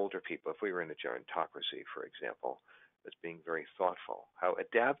about older people. If we were in a gerontocracy, for example, as being very thoughtful, how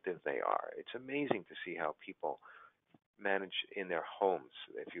adaptive they are. It's amazing to see how people manage in their homes.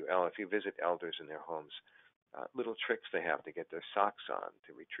 If you visit elders in their homes, little tricks they have to get their socks on,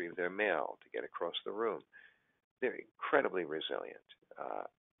 to retrieve their mail, to get across the room. They're incredibly resilient.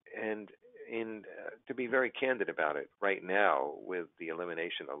 To be very candid about it, right now, with the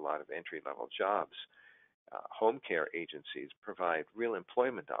elimination of a lot of entry-level jobs, home care agencies provide real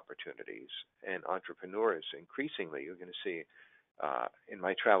employment opportunities, and entrepreneurs, increasingly, you're going to see in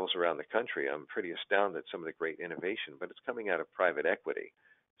my travels around the country, I'm pretty astounded at some of the great innovation, but it's coming out of private equity.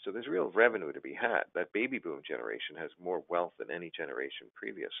 So there's real revenue to be had. That baby boom generation has more wealth than any generation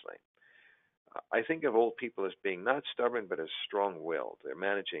previously. I think of old people as being not stubborn, but as strong-willed. They're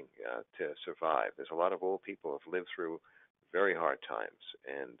managing to survive. There's a lot of old people who have lived through very hard times,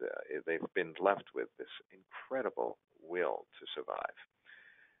 and they've been left with this incredible will to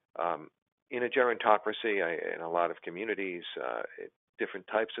survive. In a gerontocracy, in a lot of communities, different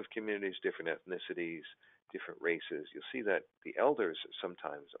types of communities, different ethnicities, different races, you'll see that the elders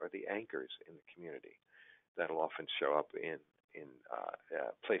sometimes are the anchors in the community. That'll often show up in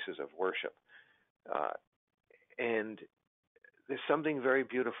places of worship. And there's something very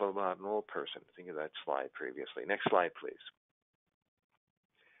beautiful about an old person. Think of that slide previously. Next slide, please.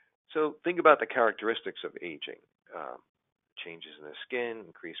 So think about the characteristics of aging. Changes in the skin,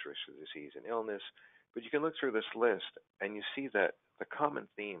 increased risk of disease and illness. But you can look through this list and you see that the common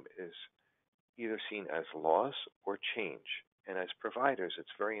theme is either seen as loss or change. And as providers,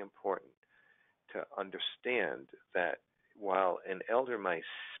 it's very important to understand that while an elder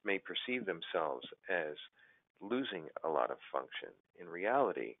may perceive themselves as losing a lot of function, in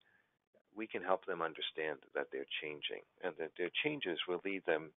reality, we can help them understand that they're changing and that their changes will lead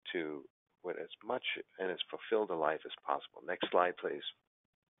them to what as much and as fulfilled a life as possible. Next slide, please.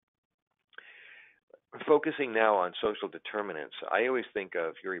 Focusing now on social determinants, I always think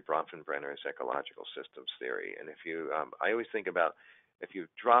of Urie Bronfenbrenner's ecological systems theory, and I always think about if you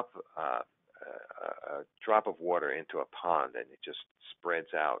drop a drop of water into a pond and it just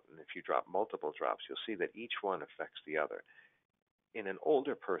spreads out, and if you drop multiple drops, you'll see that each one affects the other. In an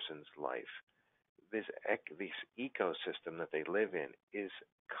older person's life, this ecosystem that they live in is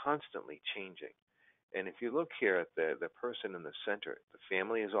constantly changing. And if you look here at the person in the center, the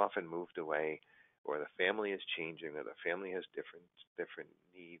family is often moved away, or the family is changing, or the family has different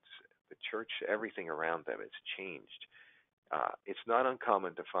needs. The church, everything around them, it's changed. It's not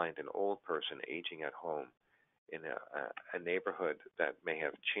uncommon to find an old person aging at home in a neighborhood that may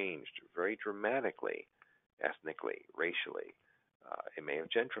have changed very dramatically, ethnically, racially. It may have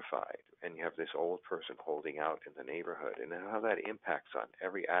gentrified, and you have this old person holding out in the neighborhood, and how that impacts on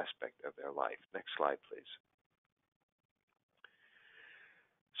every aspect of their life. Next slide, please.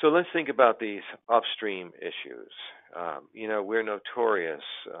 So let's think about these upstream issues. We're notorious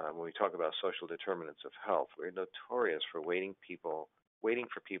when we talk about social determinants of health. We're notorious for waiting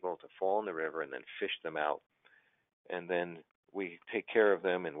for people to fall in the river and then fish them out, and then we take care of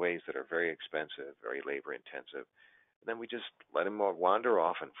them in ways that are very expensive, very labor intensive. And then we just let them wander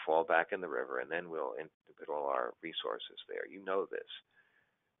off and fall back in the river, and then we'll put all our resources there. You know this.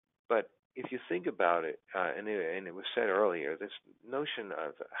 But if you think about it, and it was said earlier, this notion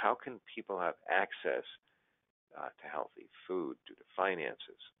of how can people have access to healthy food due to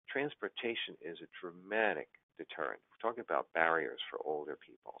finances. Transportation is a dramatic deterrent. We're talking about barriers for older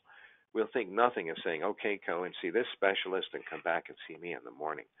people. We'll think nothing of saying, okay, go and see this specialist and come back and see me in the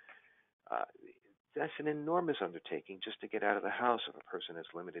morning. That's an enormous undertaking just to get out of the house if a person has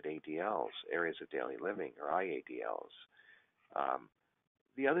limited ADLs, areas of daily living, or IADLs.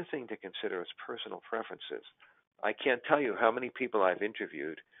 The other thing to consider is personal preferences. I can't tell you how many people I've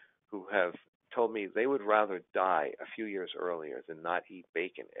interviewed who have told me they would rather die a few years earlier than not eat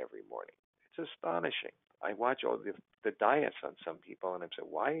bacon every morning. It's astonishing. I watch all the diets on some people, and I'm saying,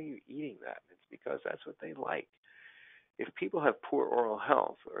 why are you eating that? It's because that's what they like. If people have poor oral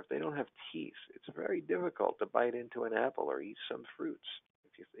health, or if they don't have teeth, it's very difficult to bite into an apple or eat some fruits,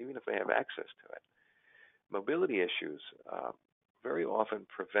 even if they have access to it. Mobility issues very often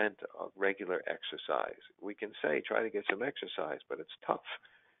prevent regular exercise. We can say, try to get some exercise, but it's tough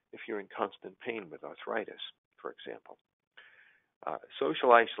if you're in constant pain with arthritis, for example.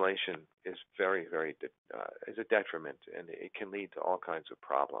 Social isolation is very, very is a detriment, and it can lead to all kinds of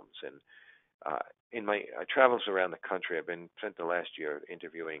problems. And in my travels around the country, I've spent the last year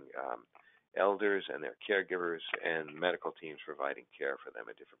interviewing elders and their caregivers and medical teams providing care for them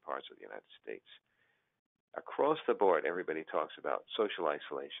in different parts of the United States. Across the board, everybody talks about social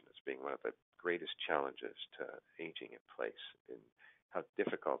isolation as being one of the greatest challenges to aging in place, and how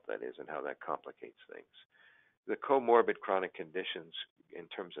difficult that is and how that complicates things. The comorbid chronic conditions in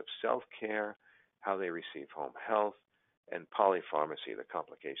terms of self-care, how they receive home health, and polypharmacy, the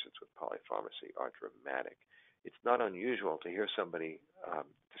complications with polypharmacy are dramatic. It's not unusual to hear somebody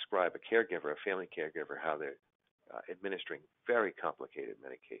describe a caregiver, a family caregiver, how they're administering very complicated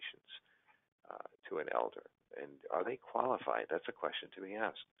medications to an elder. And are they qualified? That's a question to be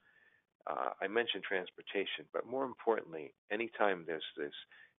asked. I mentioned transportation, but more importantly, anytime there's this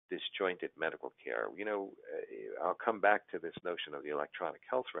disjointed medical care, I'll come back to this notion of the electronic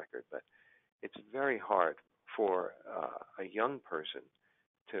health record, but it's very hard for a young person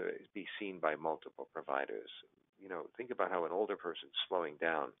to be seen by multiple providers. Think about how an older person's slowing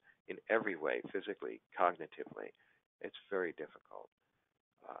down in every way, physically, cognitively. It's very difficult.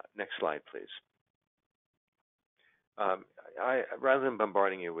 Next slide, please. Rather than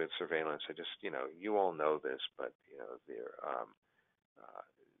bombarding you with surveillance, I just, you all know this, but,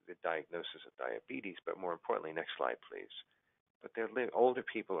 the diagnosis of diabetes, but more importantly, next slide, please. But older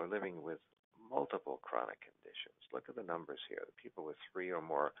people are living with multiple chronic conditions. Look at the numbers here. The people with 3 or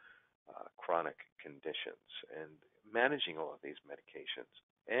more chronic conditions, and managing all of these medications,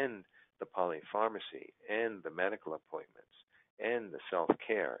 and the polypharmacy, and the medical appointments, and the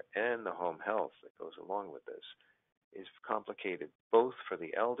self-care, and the home health that goes along with this is complicated both for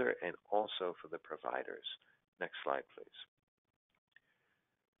the elder and also for the providers. Next slide, please.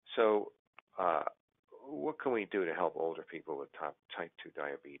 So what can we do to help older people with type 2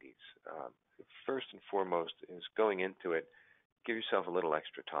 diabetes? First and foremost is going into it, give yourself a little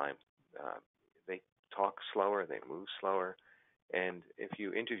extra time. They talk slower, they move slower, and if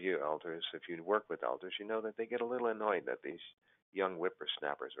you interview elders, if you work with elders, you know that they get a little annoyed that these young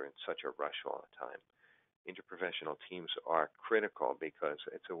whippersnappers are in such a rush all the time. Interprofessional teams are critical because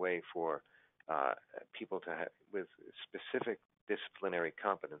it's a way for people to have, with specific disciplinary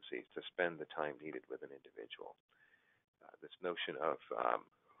competencies, to spend the time needed with an individual. This notion of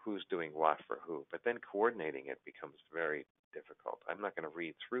who's doing what for who, but then coordinating it becomes very difficult. I'm not going to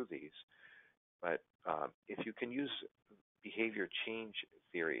read through these, but if you can use behavior change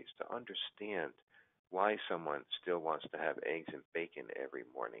theories to understand why someone still wants to have eggs and bacon every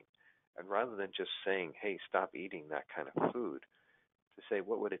morning, and rather than just saying, hey, stop eating that kind of food, to say,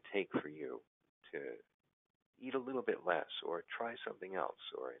 what would it take for you to eat a little bit less, or try something else,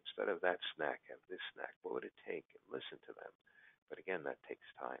 or instead of that snack, have this snack. What would it take? And listen to them. But again, that takes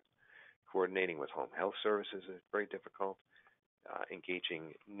time. Coordinating with home health services is very difficult.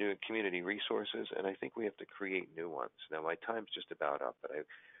 Engaging new community resources, and I think we have to create new ones. Now, my time's just about up, but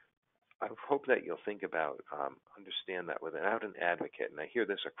I hope that you'll think about, understand that without an advocate, and I hear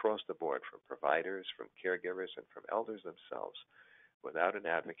this across the board from providers, from caregivers, and from elders themselves, without an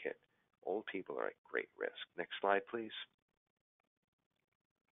advocate, old people are at great risk. Next slide, please.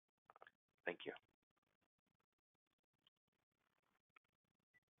 Thank you.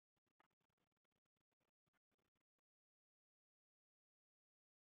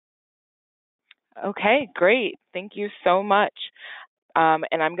 Okay, great. Thank you so much.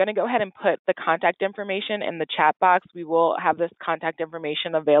 And I'm going to go ahead and put the contact information in the chat box. We will have this contact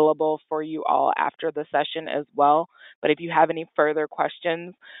information available for you all after the session as well. But if you have any further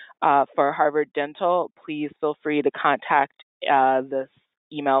questions for Harvard Dental, please feel free to contact the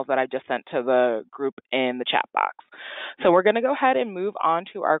emails that I just sent to the group in the chat box. So we're going to go ahead and move on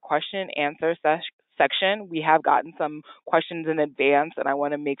to our question and answer section. We have gotten some questions in advance, and I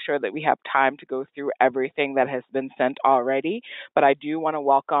want to make sure that we have time to go through everything that has been sent already. But I do want to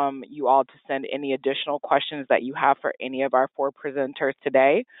welcome you all to send any additional questions that you have for any of our 4 presenters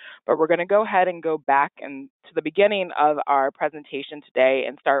today. But we're going to go ahead and go back and to the beginning of our presentation today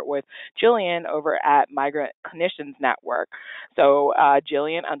and start with Jillian over at Migrant Clinicians Network. So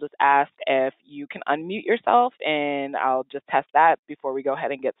Jillian, I'll just ask if you can unmute yourself, and I'll just test that before we go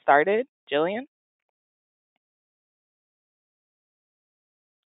ahead and get started. Jillian?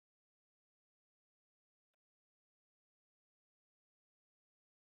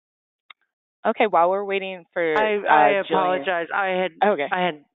 Okay, while we're waiting for I Jillian. apologize.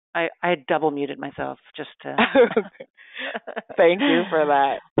 I had double muted myself just to. Thank you for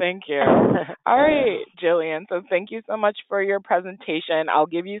that. Thank you. All right, Jillian. So thank you so much for your presentation. I'll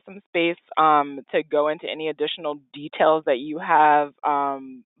give you some space to go into any additional details that you have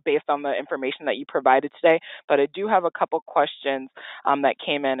based on the information that you provided today. But I do have a couple questions that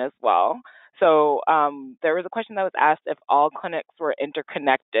came in as well. So there was a question that was asked if all clinics were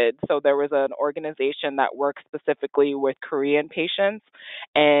interconnected. So there was an organization that works specifically with Korean patients,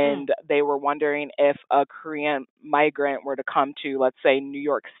 and they were wondering if a Korean migrant were to come to, let's say, New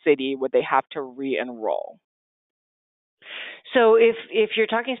York City, would they have to re-enroll? So if you're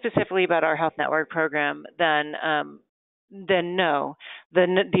talking specifically about our health network program, then no.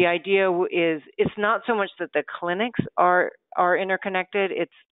 The idea is it's not so much that the clinics are interconnected.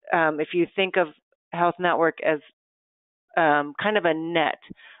 It's if you think of health network as kind of a net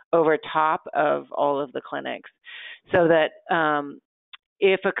over top of all of the clinics, so that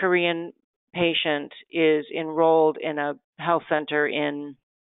if a Korean patient is enrolled in a health center in,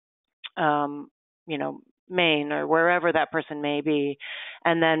 Maine or wherever that person may be,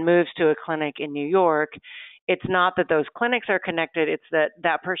 and then moves to a clinic in New York, it's not that those clinics are connected, it's that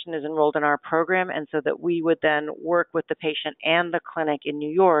that person is enrolled in our program, and so that we would then work with the patient and the clinic in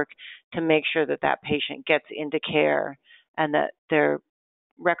New York to make sure that that patient gets into care and that their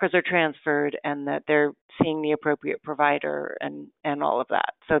records are transferred and that they're seeing the appropriate provider and all of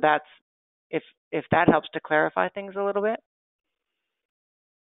that. So that's, if that helps to clarify things a little bit.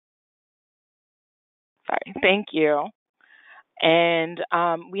 Sorry, thank you. And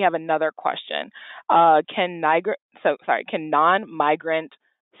we have another question. Can non-migrant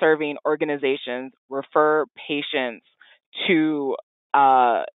serving organizations refer patients to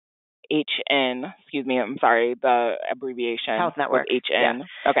HN? Excuse me, I'm sorry, the abbreviation. Health Network. HN.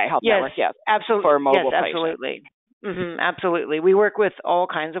 Yeah. Okay, Health Network. Yes, absolutely. For mobile yes, patients. absolutely. Absolutely. We work with all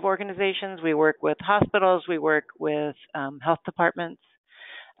kinds of organizations. We work with hospitals. We work with health departments.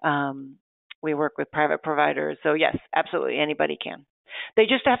 We work with private providers. So yes, absolutely, anybody can. They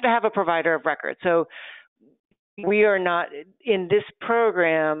just have to have a provider of record. So we are not in this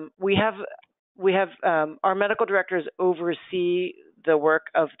program. We have our medical directors oversee the work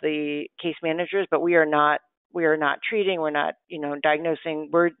of the case managers, but we are not treating. We're not diagnosing.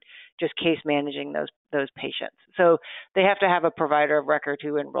 We're just case managing those patients. So they have to have a provider of record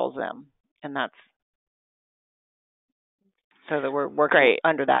who enrolls them, and that's so that we're working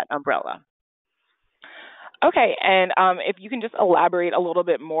under that umbrella. Okay, and if you can just elaborate a little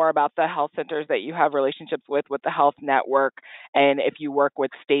bit more about the health centers that you have relationships with the health network, and if you work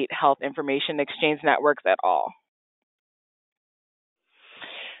with state health information exchange networks at all.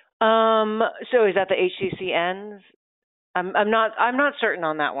 So is that the HCCNs? I'm not certain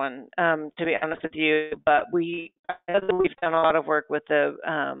on that one, to be honest with you. But I know that we've done a lot of work with the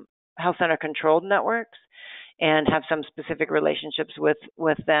health center controlled networks, and have some specific relationships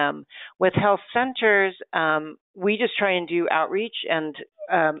with them. With health centers, we just try and do outreach, and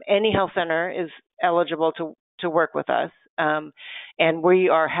any health center is eligible to work with us. And we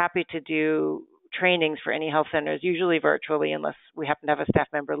are happy to do trainings for any health centers, usually virtually, unless we happen to have a staff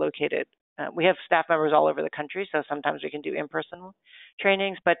member located. We have staff members all over the country, so sometimes we can do in-person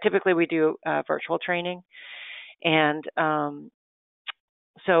trainings, but typically we do virtual training. And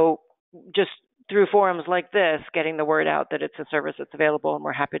so just through forums like this, getting the word out that it's a service that's available, and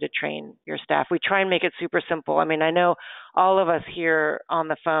we're happy to train your staff. We try and make it super simple. I mean, I know all of us here on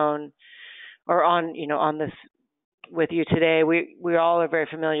the phone or on this with you today, we all are very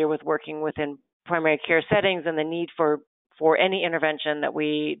familiar with working within primary care settings and the need for any intervention that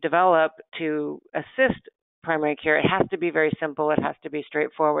we develop to assist primary care. It has to be very simple. It has to be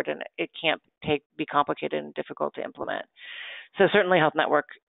straightforward, and it can't be complicated and difficult to implement. So certainly Health Network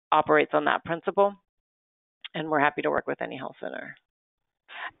operates on that principle, and we're happy to work with any health center.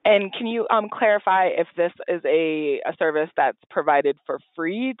 And can you clarify if this is a service that's provided for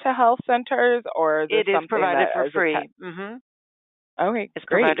free to health centers, or is this it is provided for free? Okay, it's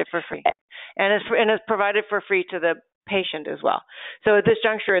great. Provided for free, and it's provided for free to the patient as well. So at this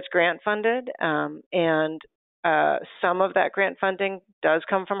juncture, it's grant funded, and some of that grant funding does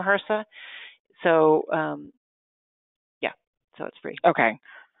come from HRSA. So so it's free. Okay.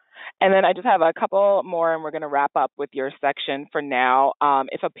 And then I just have a couple more, and we're going to wrap up with your section for now.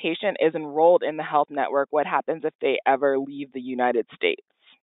 If a patient is enrolled in the health network, what happens if they ever leave the United States?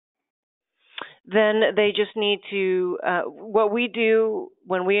 Then they just need to, what we do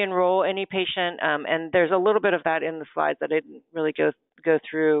when we enroll any patient, and there's a little bit of that in the slides that I didn't really go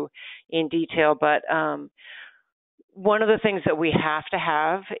through in detail, but one of the things that we have to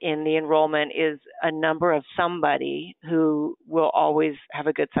have in the enrollment is a number of somebody who will always have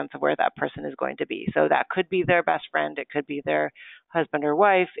a good sense of where that person is going to be. So that could be their best friend, it could be their husband or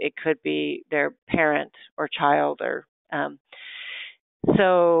wife, it could be their parent or child. Or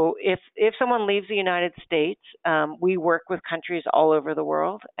so if someone leaves the United States, we work with countries all over the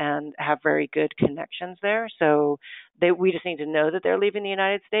world and have very good connections there. So we just need to know that they're leaving the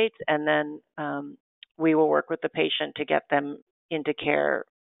United States, and then we will work with the patient to get them into care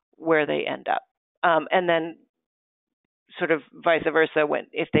where they end up. And then sort of vice versa,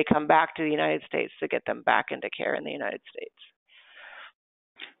 if they come back to the United States, to get them back into care in the United States.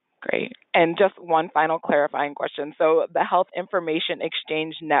 Great. And just one final clarifying question. So the Health Information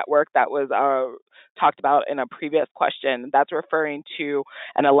Exchange Network that was talked about in a previous question, that's referring to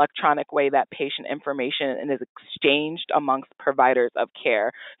an electronic way that patient information is exchanged amongst providers of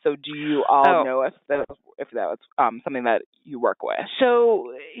care. So do you all know if that was something that you work with?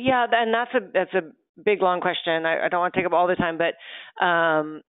 So yeah, and that's a big long question. I don't want to take up all the time, but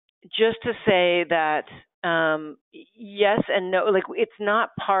just to say that yes and no, like it's not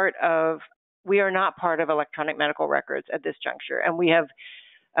part of. We are not part of electronic medical records at this juncture, and we have.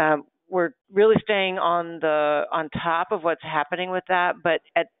 We're really staying on top of what's happening with that. But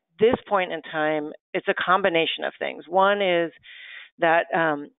at this point in time, it's a combination of things. One is that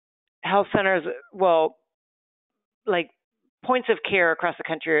health centers, points of care across the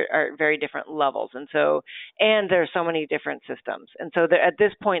country are at very different levels. And there's so many different systems. And so at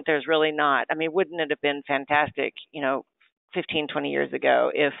this point, there's really not. I mean, wouldn't it have been fantastic, 15, 20 years ago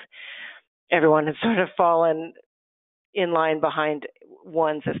if everyone had sort of fallen in line behind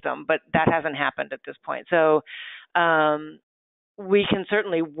one system, but that hasn't happened at this point. So we can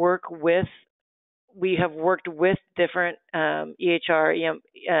certainly we have worked with different EHR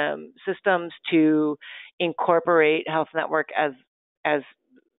systems to incorporate Health Network as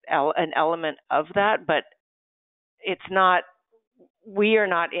an element of that, but we are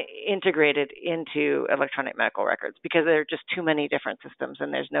not integrated into electronic medical records because there are just too many different systems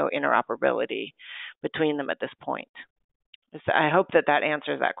and there's no interoperability between them at this point. I hope that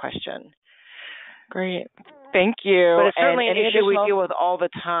answers that question. Great. Thank you. But it's certainly an issue we deal with all the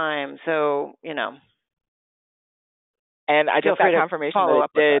time. So, And I just got confirmation that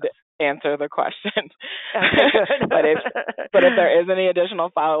it did answer the question. Okay, good. but if there is any additional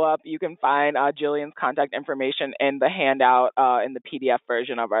follow-up, you can find Jillian's contact information in the handout in the PDF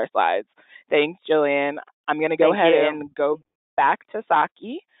version of our slides. Thanks, Jillian. I'm going to go ahead and go back to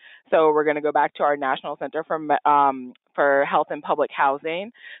Saki. So we're going to go back to our National Center for Health and Public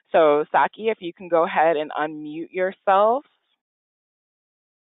Housing. So Saki, if you can go ahead and unmute yourself.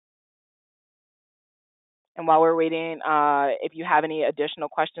 And while we're waiting, if you have any additional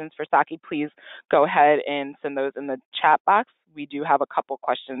questions for Saki, please go ahead and send those in the chat box. We do have a couple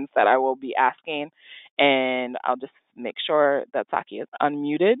questions that I will be asking, and I'll just make sure that Saki is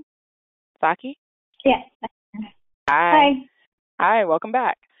unmuted. Saki? Yes. Hi. Hi, welcome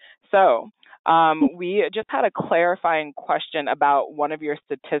back. So we just had a clarifying question about one of your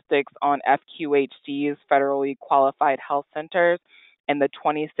statistics on FQHC's federally qualified health centers and the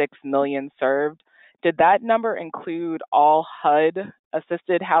 26 million served. Did that number include all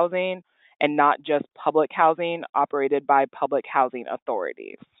HUD-assisted housing and not just public housing operated by public housing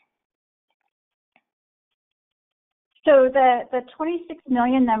authorities? So the 26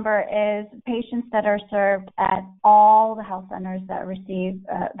 million number is patients that are served at all the health centers that receive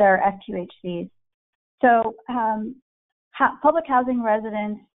their FQHCs. So public housing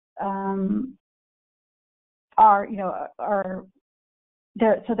residents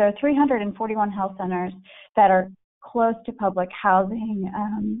there are 341 health centers that are close to public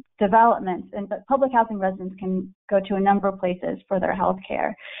housing developments, but public housing residents can go to a number of places for their health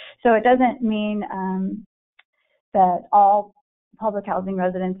care. So it doesn't mean that all public housing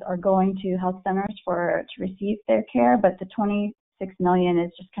residents are going to health centers to receive their care, but the 26 million is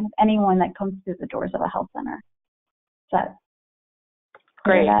just kind of anyone that comes through the doors of a health center. Is that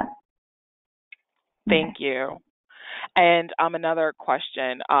great? That? Thank you. And another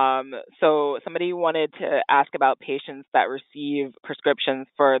question. So somebody wanted to ask about patients that receive prescriptions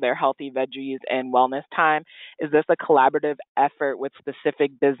for their healthy veggies and wellness time. Is this a collaborative effort with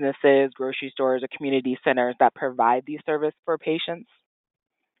specific businesses, grocery stores, or community centers that provide these services for patients?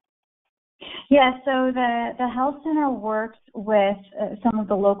 Yeah, so the health center works with some of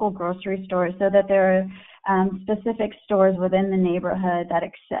the local grocery stores so that there are specific stores within the neighborhood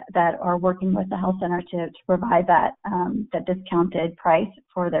that are working with the health center to provide that discounted price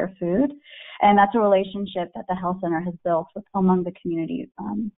for their food, and that's a relationship that the health center has built among the community,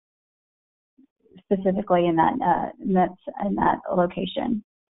 specifically in that location.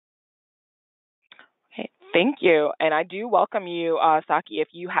 Thank you. And I do welcome you, Saki, if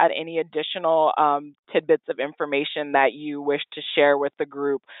you had any additional tidbits of information that you wish to share with the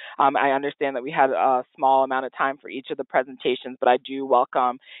group. I understand that we had a small amount of time for each of the presentations, but I do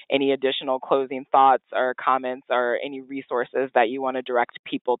welcome any additional closing thoughts or comments or any resources that you want to direct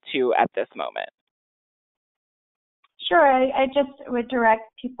people to at this moment. Sure. I just would direct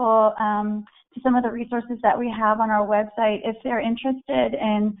people to some of the resources that we have on our website. If they're interested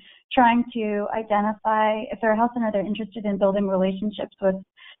in trying to identify, if they're a health center, they're interested in building relationships with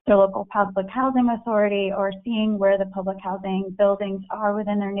their local public housing authority or seeing where the public housing buildings are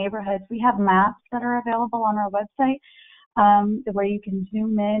within their neighborhoods, we have maps that are available on our website where you can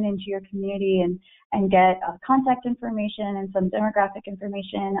zoom in into your community and get contact information and some demographic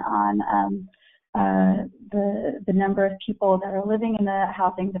information on the number of people that are living in the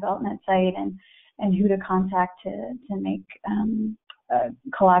housing development site and who to contact to make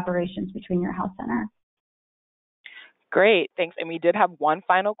collaborations between your health center. Great, thanks. And we did have one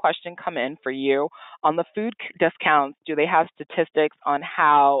final question come in for you. On the food discounts, do they have statistics on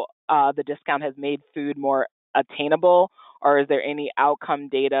how the discount has made food more attainable, or is there any outcome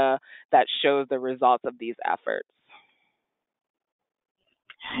data that shows the results of these efforts?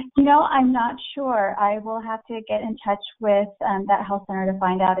 I'm not sure. I will have to get in touch with that health center to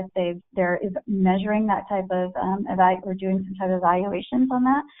find out if they're measuring that type of or doing some type of evaluations on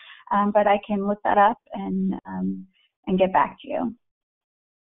that. But I can look that up and get back to you.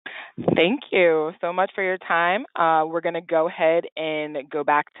 Thank you so much for your time. We're going to go ahead and go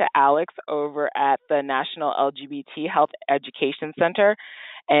back to Alex over at the National LGBT Health Education Center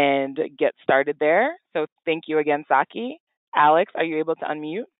and get started there. So thank you again, Saki. Alex, are you able to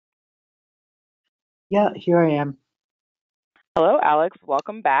unmute? Yeah, here I am. Hello, Alex.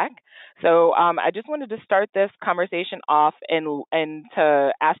 Welcome back. So I just wanted to start this conversation off and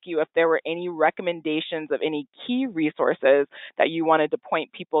to ask you if there were any recommendations of any key resources that you wanted to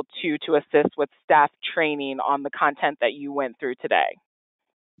point people to assist with staff training on the content that you went through today.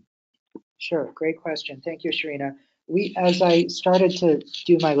 Sure, great question. Thank you, Sharina. as I started to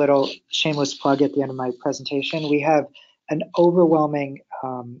do my little shameless plug at the end of my presentation, we have an overwhelming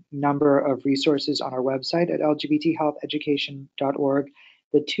number of resources on our website at lgbthealtheducation.org.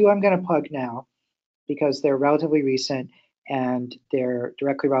 The two I'm going to plug now, because they're relatively recent and they're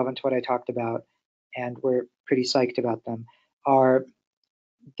directly relevant to what I talked about, and we're pretty psyched about them, are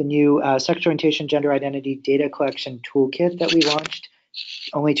the new sexual orientation, gender identity data collection toolkit that we launched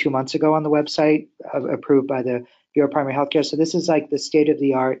only 2 months ago on the website, approved by the Bureau of Primary Healthcare. So this is like the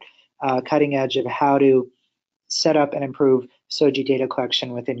state-of-the-art, cutting edge of how to set up and improve SOGI data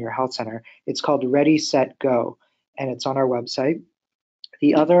collection within your health center. It's called Ready, Set, Go, and it's on our website.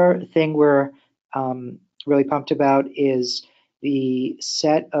 The other thing we're really pumped about is the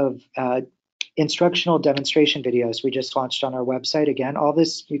set of instructional demonstration videos we just launched on our website. Again, all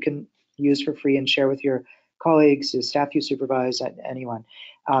this you can use for free and share with your colleagues, the staff you supervise, anyone.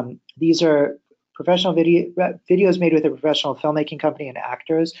 These are professional videos made with a professional filmmaking company and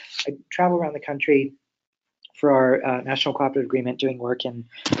actors. I travel around the country for our National Cooperative Agreement doing work in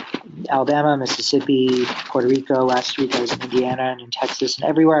Alabama, Mississippi, Puerto Rico. Last week I was in Indiana and in Texas, and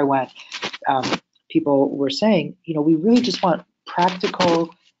everywhere I went, people were saying, we really just want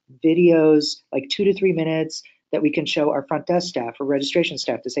practical videos, like 2 to 3 minutes, that we can show our front desk staff or registration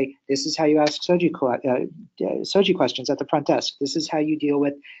staff to say, this is how you ask SOGI questions at the front desk. This is how you deal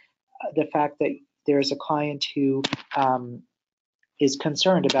with the fact that there's a client who is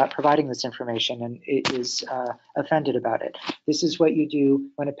concerned about providing this information and is offended about it. This is what you do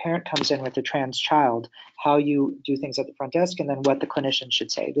when a parent comes in with a trans child, how you do things at the front desk, and then what the clinician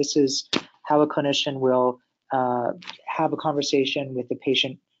should say. This is how a clinician will have a conversation with the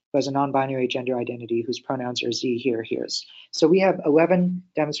patient who has a non-binary gender identity, whose pronouns are Z, here, here's. So we have 11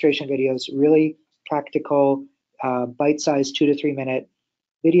 demonstration videos, really practical, bite-sized 2 to 3 minute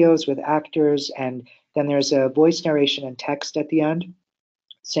videos with actors, and then there's a voice narration and text at the end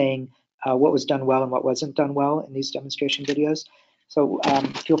saying what was done well and what wasn't done well in these demonstration videos. So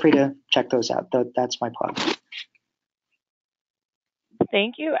feel free to check those out. That's my plug.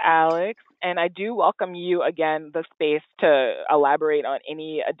 Thank you, Alex. And I do welcome you again, the space to elaborate on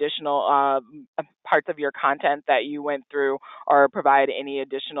any additional parts of your content that you went through, or provide any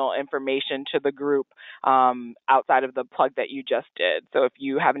additional information to the group outside of the plug that you just did. So if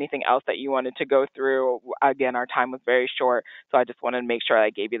you have anything else that you wanted to go through, again, our time was very short, so I just wanted to make sure I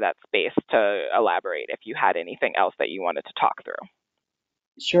gave you that space to elaborate if you had anything else that you wanted to talk through.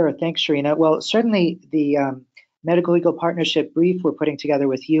 Sure, thanks, Sharina. Well, certainly the medical legal partnership brief we're putting together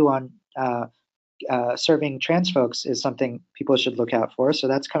with you on serving trans folks is something people should look out for. So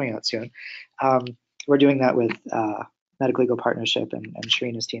that's coming out soon. We're doing that with medical legal partnership and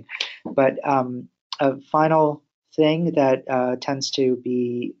Sharina's team. But a final thing that tends to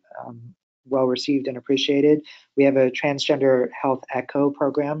be well received and appreciated, we have a transgender health echo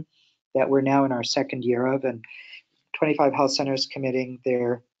program that we're now in our second year of, and 25 health centers committing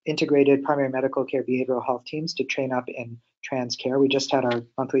their integrated primary medical care behavioral health teams to train up in trans care. We just had our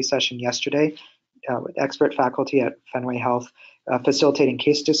monthly session yesterday with expert faculty at Fenway Health facilitating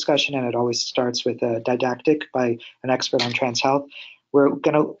case discussion, and it always starts with a didactic by an expert on trans health. We're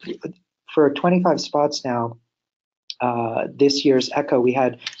going to, for 25 spots now, this year's ECHO, we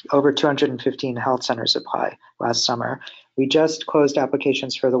had over 215 health centers apply last summer. We just closed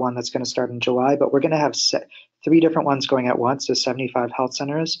applications for the one that's going to start in July, but we're going to have 3 different ones going at once, so 75 health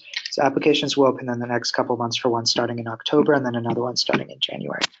centers. So applications will open in the next couple of months for one starting in October and then another one starting in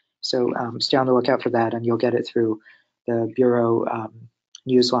January. So stay on the lookout for that, and you'll get it through the Bureau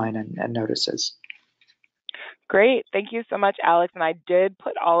newsline and notices. Great. Thank you so much, Alex. And I did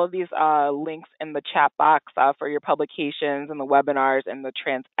put all of these links in the chat box for your publications and the webinars and the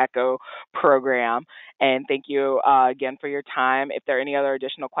Trans Echo program. And thank you again for your time. If there are any other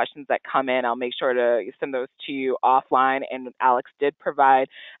additional questions that come in, I'll make sure to send those to you offline. And Alex did provide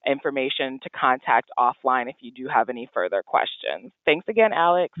information to contact offline if you do have any further questions. Thanks again,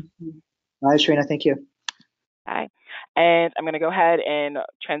 Alex. Bye, Sharina. Thank you. Bye. And I'm going to go ahead and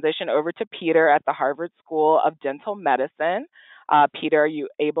transition over to Peter at the Harvard School of Dental Medicine. Peter, are you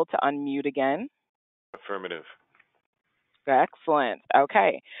able to unmute again? Affirmative. Excellent.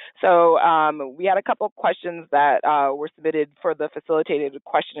 Okay. So we had a couple of questions that were submitted for the facilitated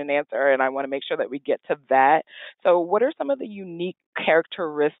question and answer, and I want to make sure that we get to that. So what are some of the unique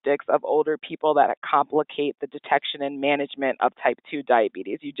characteristics of older people that complicate the detection and management of type 2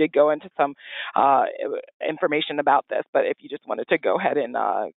 diabetes? You did go into some information about this, but if you just wanted to go ahead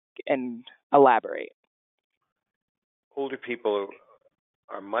and elaborate. Older people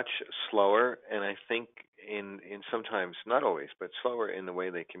are much slower, and I think in sometimes, not always, but slower in the way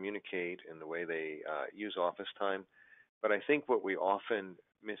they communicate, in the way they use office time. But I think what we often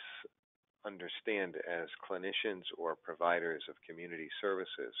misunderstand as clinicians or providers of community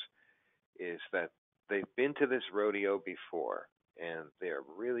services is that they've been to this rodeo before and they're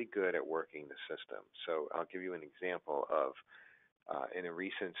really good at working the system. So I'll give you an example of in a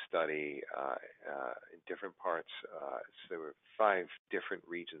recent study in different parts, so there were 5 different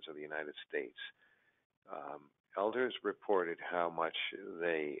regions of the United States. Elders reported how much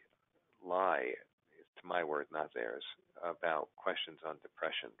they lie, to my word, not theirs, about questions on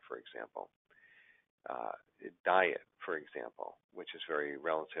depression, for example. Diet, for example, which is very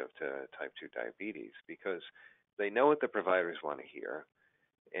relative to type 2 diabetes, because they know what the providers want to hear,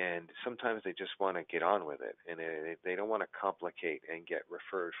 and sometimes they just want to get on with it, and they don't want to complicate and get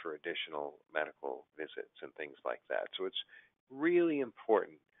referred for additional medical visits and things like that. So it's really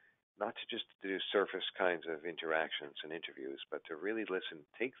important not to just do surface kinds of interactions and interviews, but to really listen,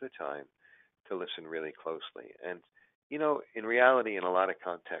 take the time to listen really closely. And in reality, in a lot of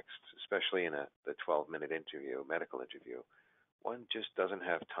contexts, especially in the 12-minute interview, medical interview, one just doesn't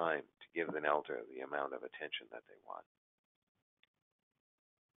have time to give an elder the amount of attention that they want.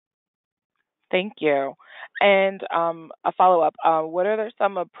 Thank you. And a follow-up, what are there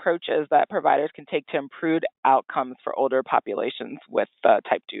some approaches that providers can take to improve outcomes for older populations with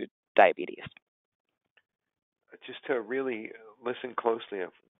type 2 diabetes? Just to really listen closely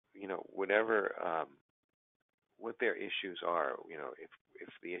of, whatever what their issues are. If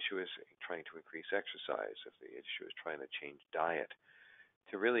the issue is trying to increase exercise, if the issue is trying to change diet,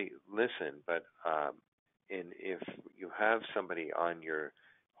 to really listen. But if you have somebody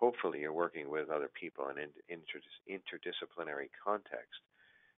hopefully you're working with other people in interdisciplinary context,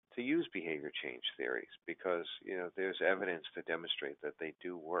 to use behavior change theories, because there's evidence to demonstrate that they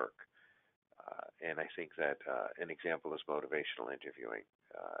do work. And I think that an example is motivational interviewing.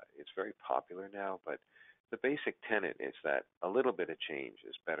 It's very popular now, but the basic tenet is that a little bit of change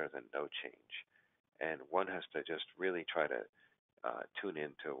is better than no change. And one has to just really try to tune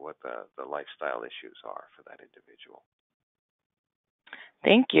into what the lifestyle issues are for that individual.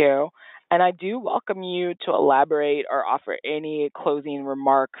 Thank you. And I do welcome you to elaborate or offer any closing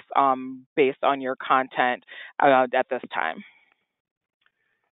remarks based on your content at this time.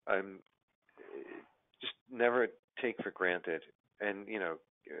 Just never take for granted, and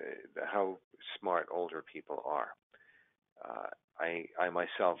how smart older people are. I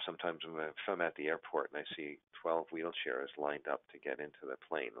myself sometimes, if I'm at the airport and I see 12 wheelchairs lined up to get into the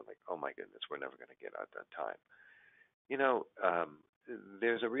plane, I'm like, oh my goodness, we're never going to get out on time.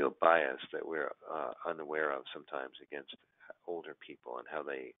 There's a real bias that we're unaware of sometimes against older people and how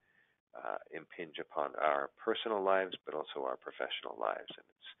they impinge upon our personal lives, but also our professional lives. And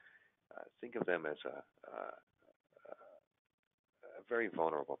it's think of them as a very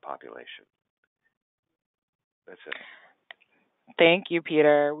vulnerable population. That's it. Thank you,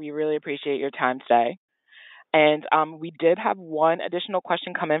 Peter. We really appreciate your time today. And we did have one additional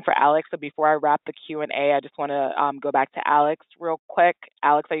question come in for Alex. So before I wrap the Q&A, I just want to go back to Alex real quick.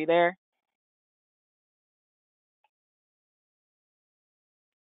 Alex, are you there?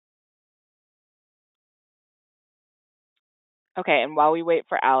 Okay, and while we wait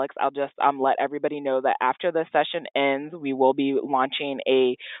for Alex, I'll just let everybody know that after the session ends, we will be launching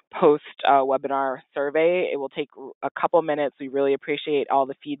a post-webinar survey. It will take a couple minutes. We really appreciate all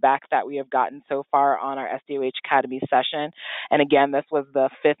the feedback that we have gotten so far on our SDOH Academy session. And again, this was the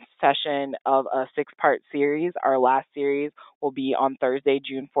 5th session of a 6-part series. Our last series will be on Thursday,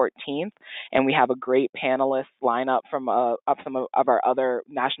 June 14th, and we have a great panelist lineup from some of our other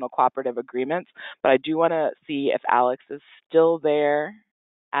national cooperative agreements. But I do want to see if Alex is still there.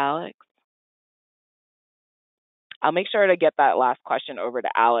 Alex? I'll make sure to get that last question over to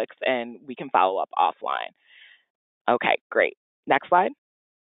Alex, and we can follow up offline. Okay, great. Next slide.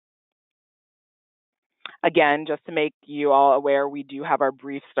 Again, just to make you all aware, we do have our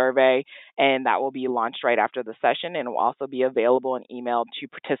brief survey, and that will be launched right after the session, and it will also be available in email to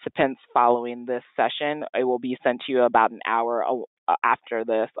participants following this session. It will be sent to you about an hour after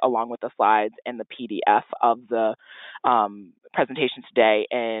this, along with the slides and the PDF of the presentation today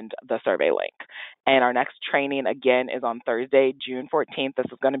and the survey link. And our next training, again, is on Thursday, June 14th.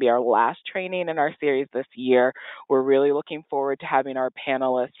 This is going to be our last training in our series this year. We're really looking forward to having our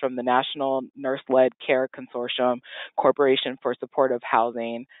panelists from the National Nurse-Led Care Consortium, Corporation for Supportive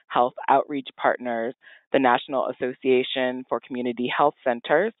Housing, Health Outreach Partners, the National Association for Community Health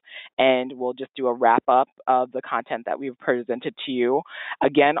Centers, and we'll just do a wrap-up of the content that we've presented to you.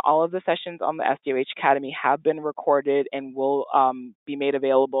 Again, all of the sessions on the SDOH Academy have been recorded and will be made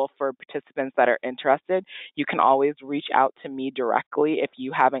available for participants that are interested. You can always reach out to me directly if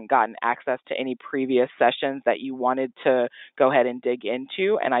you haven't gotten access to any previous sessions that you wanted to go ahead and dig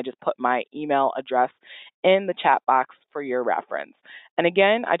into, and I just put my email address in the chat box for your reference. And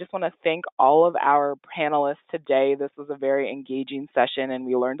again, I just want to thank all of our panelists today. This was a very engaging session and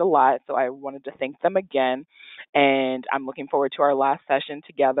we learned a lot, so I wanted to thank them again. And I'm looking forward to our last session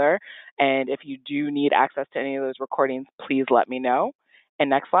together. And if you do need access to any of those recordings, please let me know. And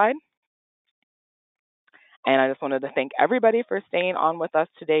next slide. And I just wanted to thank everybody for staying on with us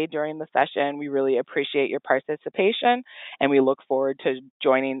today during the session. We really appreciate your participation, and we look forward to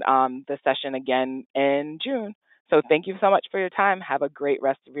joining the session again in June. So thank you so much for your time. Have a great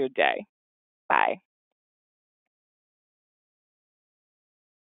rest of your day. Bye.